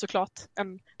såklart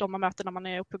än de man möter när man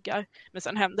är och puggar. Men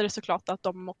sen händer det såklart att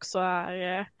de också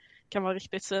kan vara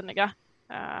riktigt sviniga.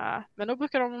 Men då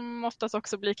brukar de oftast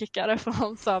också bli kickade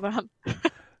från servern.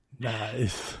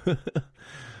 Nice.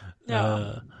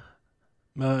 Ja.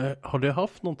 Men har du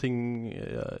haft någonting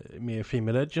med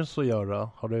Female Legends att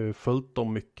göra? Har du följt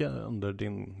dem mycket under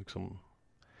din liksom,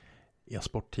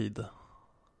 e-sporttid?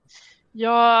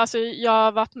 Ja, alltså jag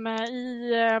har varit med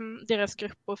i deras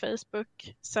grupp på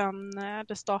Facebook sedan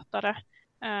det startade.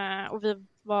 Och vi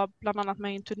var bland annat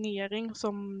med i en turnering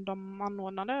som de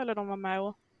anordnade, eller de var med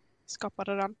och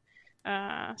skapade den.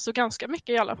 Så ganska mycket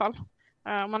i alla fall.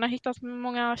 Man har hittat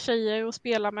många tjejer att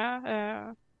spela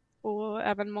med och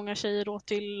även många tjejer då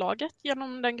till laget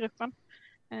genom den gruppen.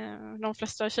 De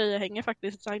flesta tjejer hänger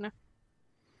faktiskt där inne.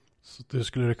 Så du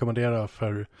skulle rekommendera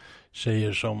för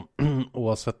tjejer som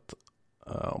oavsett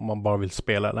om man bara vill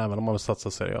spela eller även om man vill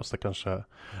satsa seriöst att kanske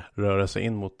röra sig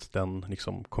in mot den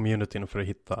liksom, communityn för att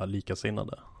hitta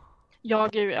likasinnade? Ja,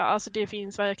 gud, alltså det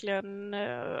finns verkligen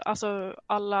alltså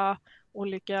alla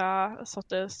olika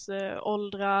sorters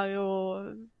åldrar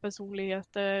och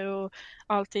personligheter och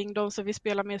allting. De som vill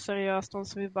spela mer seriöst, de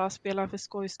som vill bara spela för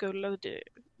skojs skull.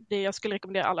 Det jag skulle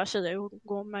rekommendera alla tjejer att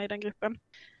gå med i den gruppen.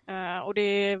 Och det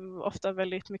är ofta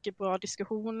väldigt mycket bra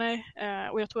diskussioner.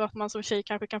 Och jag tror att man som tjej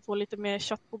kanske kan få lite mer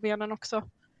kött på benen också.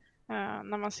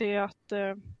 När man ser att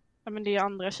det är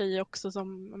andra tjejer också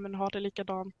som har det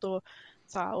likadant och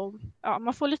så här, och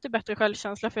man får lite bättre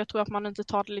självkänsla, för jag tror att man inte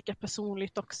tar det lika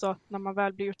personligt också när man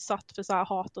väl blir utsatt för så här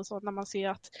hat och så, när man ser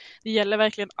att det gäller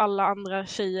verkligen alla andra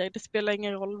tjejer. Det spelar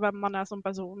ingen roll vem man är som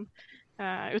person,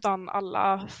 utan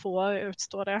alla får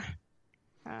utstå det.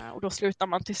 Och då slutar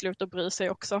man till slut att bry sig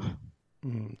också.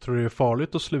 Tror du det är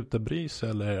farligt att sluta bry sig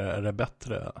eller är det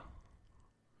bättre?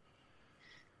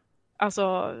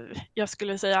 Alltså, jag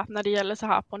skulle säga att när det gäller så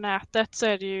här på nätet så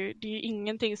är det är ju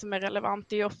ingenting som är relevant.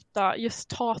 Det är ofta,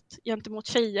 just hat gentemot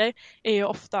tjejer är ju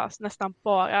oftast nästan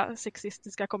bara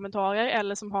sexistiska kommentarer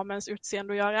eller som har med ens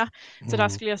utseende att göra. Så där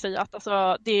skulle jag säga att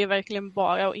alltså, det är verkligen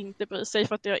bara att inte bry sig,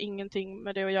 för att det har ingenting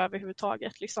med det att göra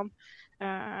överhuvudtaget. Liksom.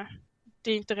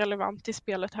 Det är inte relevant i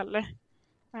spelet heller.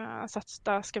 Så att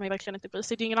där ska man verkligen inte bry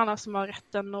sig. Det är ingen annan som har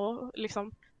rätten att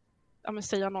liksom,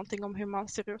 säga någonting om hur man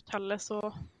ser ut heller.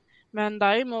 Så. Men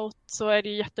däremot så är det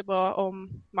jättebra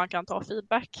om man kan ta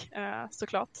feedback,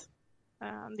 såklart.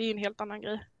 Det är en helt annan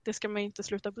grej. Det ska man inte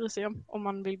sluta bry sig om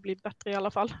man vill bli bättre i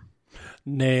alla fall.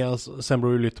 Nej, alltså, sen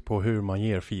beror det lite på hur man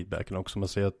ger feedbacken också. Man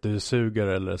säger att du suger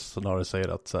eller snarare säger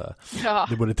att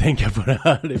du borde tänka på det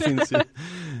här. Det finns ju...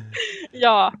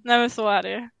 Ja, nej men så är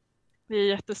det. Det är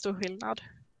jättestor skillnad.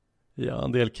 Ja,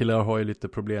 en del killar har ju lite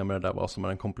problem med det där, vad som är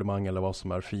en komplimang eller vad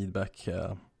som är feedback.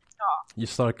 Ju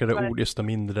starkare ord, desto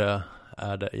mindre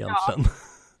är det egentligen.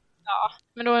 Ja,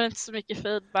 men då är det inte så mycket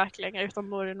feedback längre, utan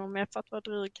då är det nog mer för att vara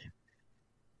dryg.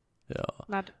 Ja.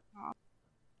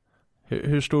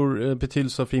 Hur stor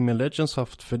betydelse har Female Legends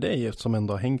haft för dig eftersom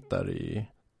ändå har hängt där i...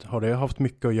 Har det haft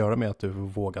mycket att göra med att du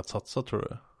vågat satsa, tror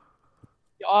du?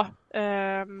 Ja,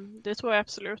 det tror jag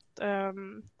absolut.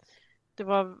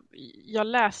 Jag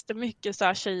läste mycket så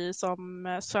här tjejer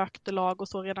som sökte lag och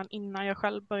så redan innan jag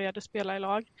själv började spela i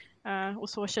lag. Och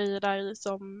så tjejer där i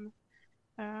som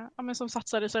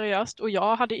satsade seriöst. Och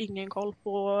jag hade ingen koll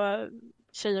på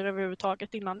tjejer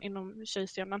överhuvudtaget innan inom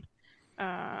tjejscenen.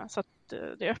 Så att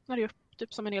det öppnade upp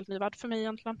typ som en helt ny värld för mig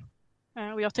egentligen.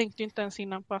 Och jag tänkte inte ens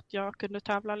innan på att jag kunde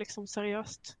tävla liksom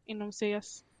seriöst inom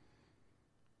CS.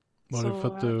 Var det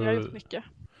för att du... jag har gjort mycket.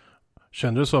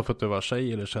 Kände du så för att du var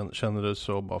tjej eller kände du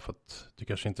så bara för att du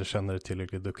kanske inte känner dig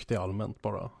tillräckligt duktig allmänt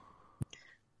bara?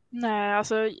 Nej,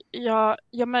 alltså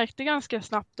jag märkte ganska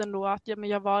snabbt ändå att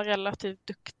jag var relativt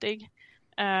duktig.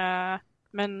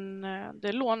 Men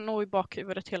det låg nog i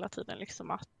bakhuvudet hela tiden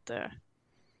liksom att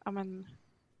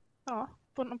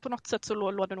på något sätt så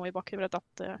låg det nog i bakhuvudet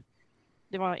att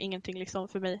det var ingenting liksom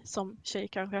för mig som tjej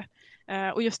kanske.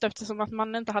 Och just eftersom att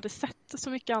man inte hade sett så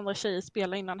mycket andra tjejer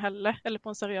spela innan heller, eller på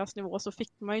en seriös nivå, så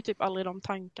fick man ju typ aldrig de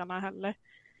tankarna heller.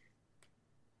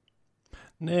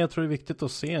 Nej, jag tror det är viktigt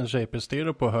att se en tjej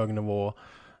prestera på hög nivå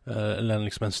eller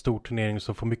liksom en stor turnering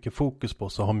som får mycket fokus på,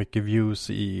 så har mycket views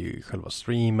i själva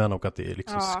streamen och att det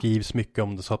liksom skrivs mycket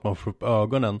om det så att man får upp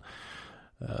ögonen.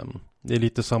 Det är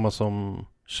lite samma som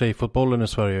tjejfotbollen i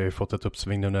Sverige har ju fått ett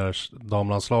uppsving nu när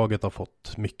damlandslaget har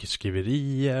fått mycket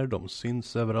skriverier, de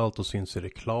syns överallt och syns i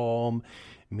reklam,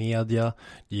 media.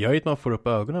 Det gör ju att man får upp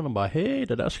ögonen och bara, hej,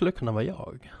 det där skulle kunna vara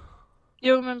jag.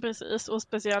 Jo, men precis, och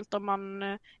speciellt om man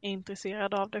är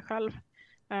intresserad av det själv.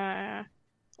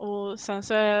 Och sen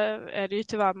så är det ju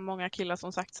tyvärr många killar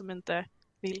som sagt som inte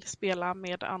vill spela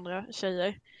med andra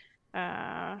tjejer.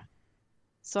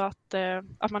 Så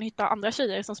att man hittar andra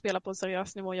tjejer som spelar på en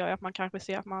seriös nivå gör att man kanske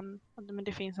ser att men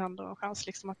det finns ändå en chans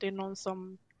liksom att det är någon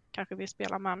som kanske vill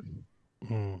spela med en.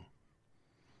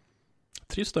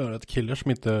 Trist att höra att killar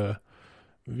som inte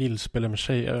vill spela med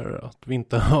tjejer, att vi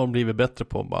inte har blivit bättre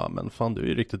på bara, men fan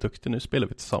du är riktigt duktig, nu spelar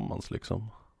vi tillsammans liksom.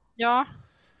 Ja,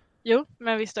 jo,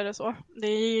 men visst är det så. Det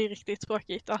är riktigt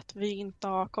tråkigt att vi inte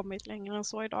har kommit längre än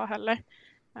så idag heller.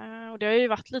 Och det har ju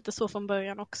varit lite så från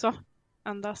början också.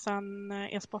 Ända sedan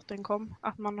e-sporten kom.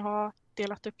 Att man har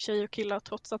delat upp tjejer och killar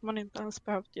trots att man inte ens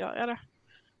behövt göra det.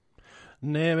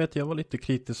 Nej, jag var lite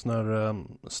kritisk när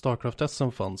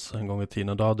StarCraft-SM fanns en gång i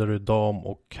tiden. Då hade du dam-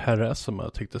 och herre-SM.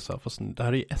 Jag tyckte så här, fast det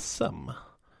här är ju SM.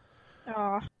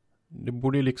 Ja. Det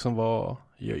borde ju liksom vara...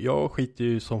 Jag skiter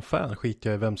ju som fan, skiter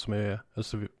jag i vem som är...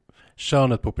 Alltså,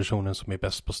 könet på personen som är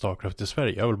bäst på StarCraft i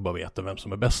Sverige. Jag vill bara veta vem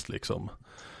som är bäst liksom.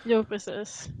 Jo,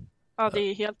 precis. Ja, det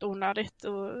är helt onödigt.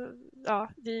 Och, ja,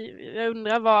 jag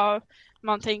undrar vad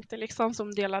man tänkte liksom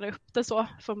som delade upp det så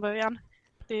från början.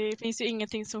 Det finns ju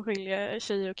ingenting som skiljer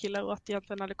tjejer och killar åt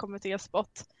egentligen när det kommer till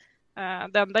e-sport.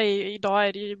 Det enda idag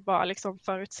är det ju bara liksom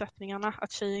förutsättningarna.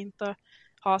 Att tjejer inte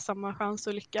har samma chans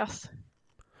att lyckas.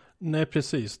 Nej,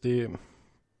 precis. Det är,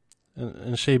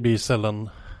 en tjej blir sällan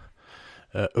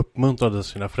uppmuntrad av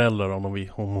sina föräldrar om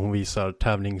hon visar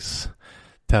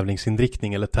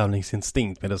tävlingsinriktning eller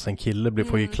tävlingsinstinkt, medan en kille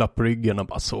får ju klapp på ryggen och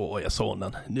bara så,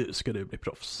 sonen, nu ska du bli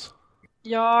proffs.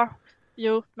 Ja,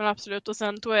 jo, men absolut. Och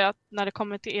sen tror jag att när det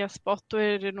kommer till e-sport då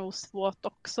är det nog svårt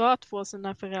också att få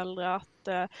sina föräldrar att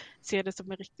se det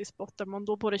som en riktig sport. Där man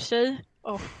då både tjej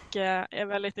och är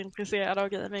väldigt intresserad av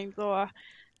gaming. Då,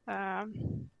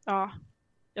 ja,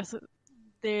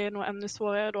 det är nog ännu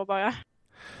svårare då bara.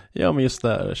 Ja, men just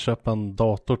där, köpa en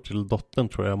dator till dottern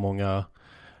tror jag många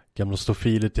gamla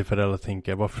stofiler till föräldrar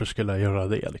tänker, varför skulle jag göra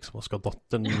det liksom? Vad ska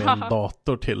dottern med en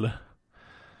dator till?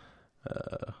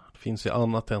 Det finns ju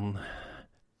annat än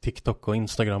TikTok och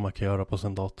Instagram man kan göra på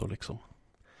sin dator liksom.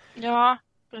 Ja,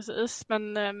 precis.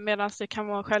 Men medan det kan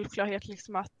vara en självklarhet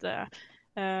liksom att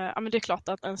ja, men det är klart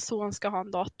att en son ska ha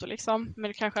en dator liksom. Men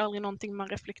det kanske aldrig är någonting man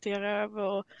reflekterar över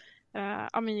och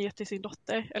ja, men ge till sin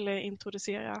dotter eller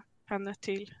introducera henne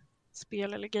till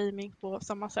spel eller gaming på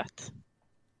samma sätt.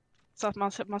 Så att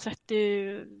man sätter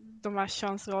ju de här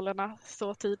könsrollerna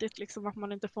så tidigt liksom att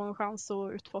man inte får en chans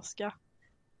att utforska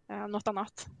något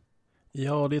annat.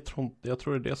 Ja, jag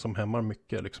tror det är det som hämmar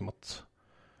mycket liksom, att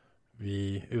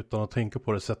vi utan att tänka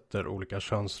på det sätter olika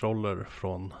könsroller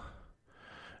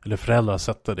eller föräldrar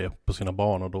sätter det på sina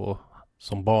barn, och då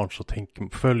som barn så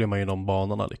följer man ju de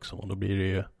banorna liksom, och då blir det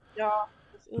ju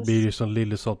då blir det ju som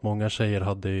Lilly sa att många tjejer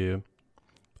hade ju,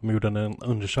 de gjorde en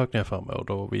undersökning för mig och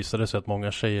då visade det sig att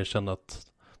många tjejer kände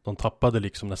att de tappade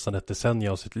liksom nästan ett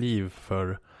decennium av sitt liv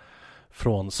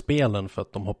från spelen, för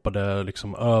att de hoppade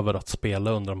liksom över att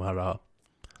spela under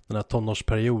den här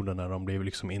tonårsperioden när de blev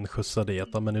liksom inskjutsade i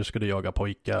att men nu ska du jaga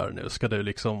pojkar, nu ska du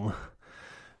liksom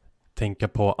tänka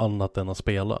på annat än att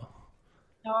spela.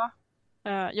 Ja,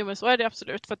 jo men så är det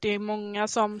absolut, för att det är många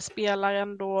som spelar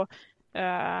ändå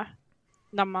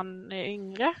när man är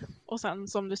yngre och sen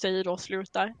som du säger då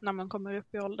slutar när man kommer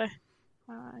upp i ålder.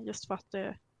 Just för att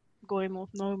det går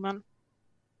emot normen.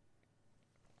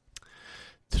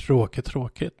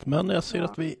 Tråkigt. Men jag ser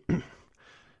att vi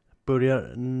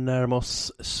börjar närma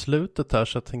oss slutet här,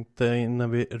 så jag tänkte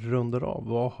innan vi rundar av,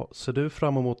 vad ser du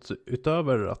fram emot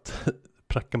utöver att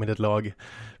pracka med ett lag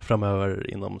framöver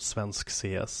inom svensk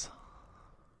CS?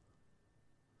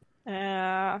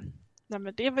 Nej,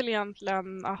 men det är väl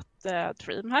egentligen att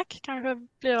DreamHack kanske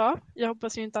blir av. Jag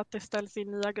hoppas ju inte att det ställs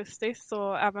in i augusti,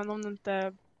 så även om det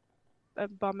inte är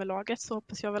bara med laget så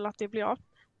hoppas jag väl att det blir av.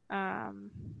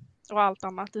 Och allt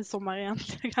annat i sommar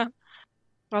egentligen.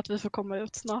 Och att vi får komma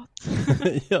ut snart.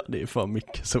 Ja, det är fan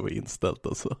mycket som är inställt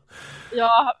alltså.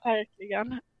 Ja,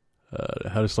 verkligen.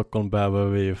 Här i Stockholm bävar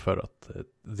vi ju för att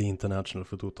The International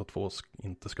för Dota 2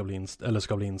 inte ska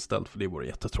bli inställt, för det vore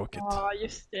jättetråkigt. Ja,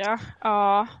 just det.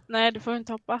 Ja, nej, det får vi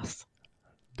inte hoppas.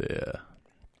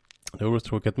 Det vore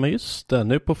tråkigt, men just det,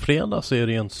 nu på fredag så är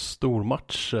det en stor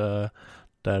match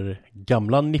där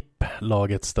gamla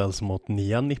NIP-laget ställs mot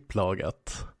nya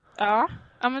NIP-laget. Ja,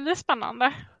 men det är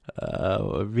spännande.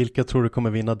 Vilka tror du kommer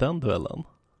vinna den duellen?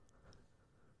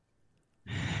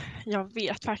 Jag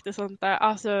vet faktiskt inte.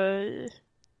 Alltså,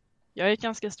 jag är ett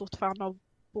ganska stort fan av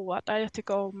båda. Jag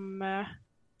tycker om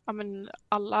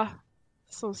alla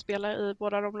som spelar i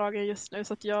båda de lagen just nu.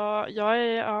 Så att jag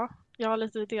har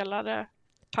lite delade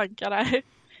tankar där.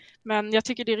 Men jag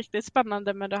tycker det är riktigt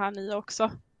spännande med det här nya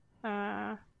också.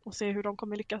 Och se hur de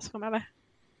kommer lyckas framöver.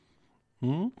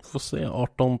 Får se,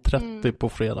 18:30 på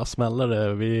fredag smäller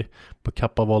det. Vi på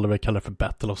Kappa valde vi kallar det för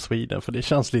Battle of Sweden, för det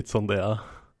känns lite som det.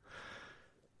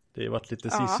 Det har varit lite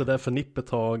sista där för NIP ett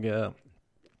tag.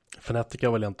 Fnatic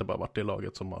har väl inte bara varit i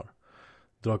laget som har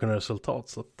dragit resultat.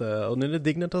 Så att, och nu när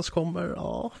Dignitas kommer,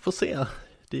 ja, får se.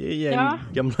 Det är gäng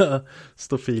gamla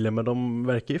stofiler, men de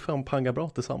verkar ju fan panga bra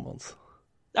tillsammans.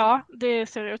 Ja, det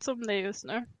ser ut som det just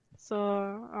nu. Så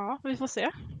ja, vi får se.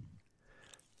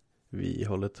 Vi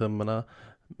håller tummarna.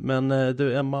 Men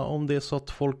du Emma, om det är så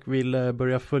att folk vill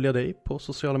börja följa dig på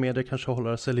sociala medier, kanske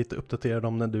hålla sig lite uppdaterad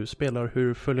om när du spelar,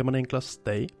 hur följer man enklast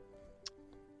dig?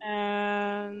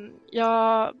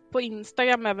 Ja, på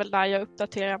Instagram är väl där jag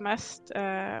uppdaterar mest,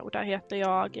 och där heter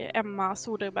jag Emma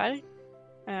Soderberg.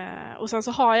 Och sen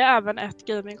så har jag även ett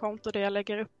gamingkonto där jag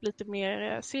lägger upp lite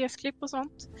mer CS-klipp och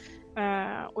sånt.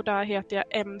 Och där heter jag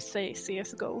MC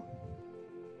CSGO.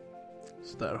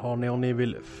 Så där har ni, om ni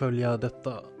vill följa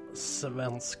detta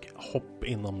svensk hopp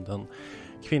inom den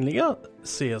kvinnliga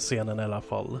CS-scenen i alla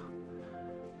fall.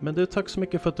 Men du, tack så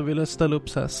mycket för att du ville ställa upp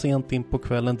så här sent in på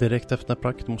kvällen direkt efter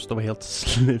prakt. Du måste vara helt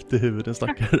slut i huvudet,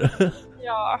 stackare.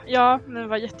 Ja, men det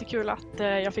var jättekul att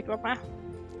jag fick vara med.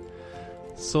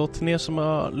 Så till er som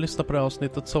har lyssnat på det här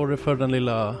avsnittet, sorry för den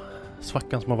lilla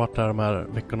svackan som har varit här de här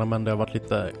veckorna, men det har varit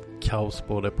lite kaos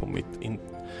både på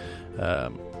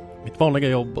mitt vanliga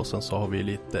jobb, och sen så har vi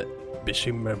lite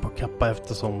bekymmer på kappa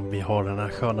eftersom vi har den här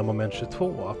sköna moment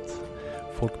 22 att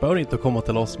folk bör inte komma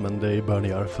till oss, men det bör ni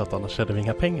göra för att annars tjänar vi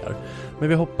inga pengar. Men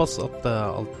vi hoppas att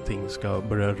allting ska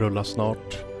börja rulla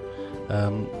snart.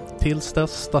 Tills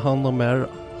dess, ta hand om er,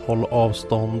 håll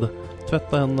avstånd,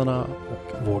 tvätta händerna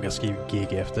och våga skriva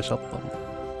GG efter chatten.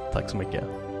 Tack så mycket.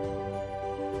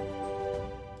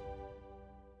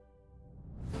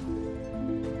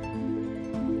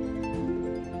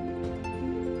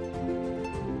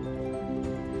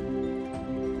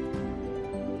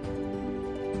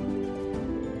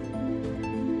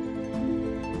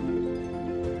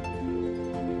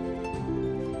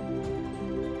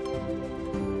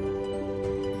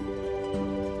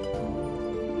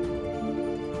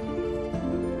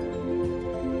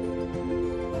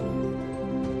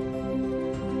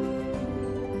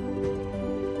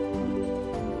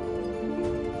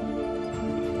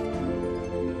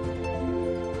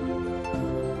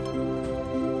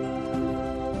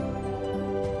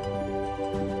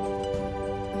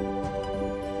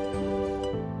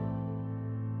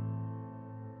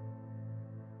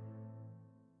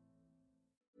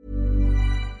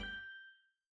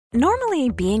 Normally,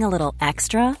 being a little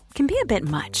extra can be a bit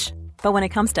much, but when it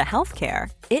comes to healthcare,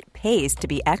 it pays to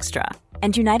be extra.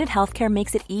 And United Healthcare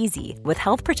makes it easy with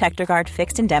Health Protector Guard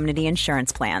fixed indemnity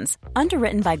insurance plans.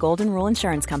 Underwritten by Golden Rule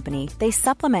Insurance Company, they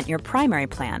supplement your primary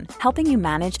plan, helping you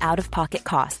manage out-of-pocket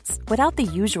costs without the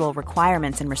usual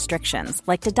requirements and restrictions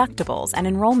like deductibles and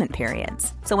enrollment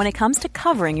periods. So when it comes to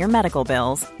covering your medical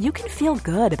bills, you can feel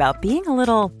good about being a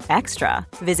little extra.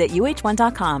 Visit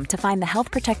uh1.com to find the Health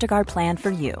Protector Guard plan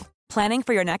for you. Planning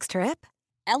for your next trip?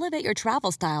 Elevate your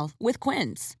travel style with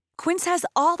Quince. Quince has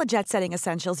all the jet-setting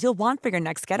essentials you'll want for your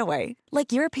next getaway,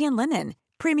 like European linen,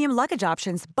 premium luggage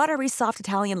options, buttery soft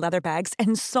Italian leather bags,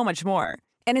 and so much more.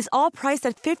 And is all priced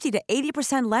at 50 to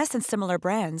 80% less than similar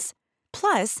brands.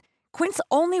 Plus, Quince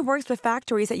only works with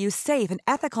factories that use safe and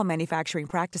ethical manufacturing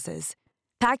practices.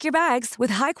 Pack your bags with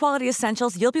high-quality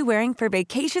essentials you'll be wearing for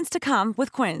vacations to come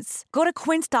with Quince. Go to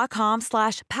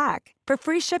quince.com/pack for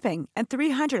free shipping and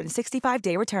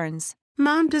 365-day returns.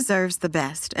 Mom deserves the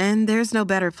best, and there's no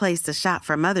better place to shop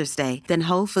for Mother's Day than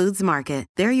Whole Foods Market.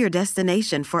 They're your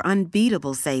destination for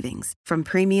unbeatable savings, from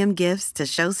premium gifts to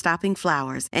show-stopping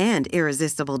flowers and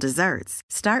irresistible desserts.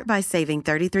 Start by saving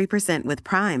 33% with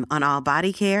Prime on all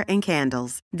body care and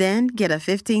candles. Then get a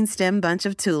 15-stem bunch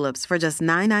of tulips for just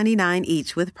 $9.99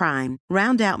 each with Prime.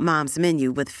 Round out Mom's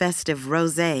menu with festive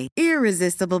rosé,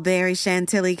 irresistible berry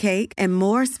chantilly cake, and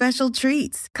more special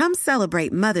treats. Come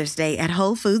celebrate Mother's Day at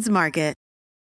Whole Foods Market.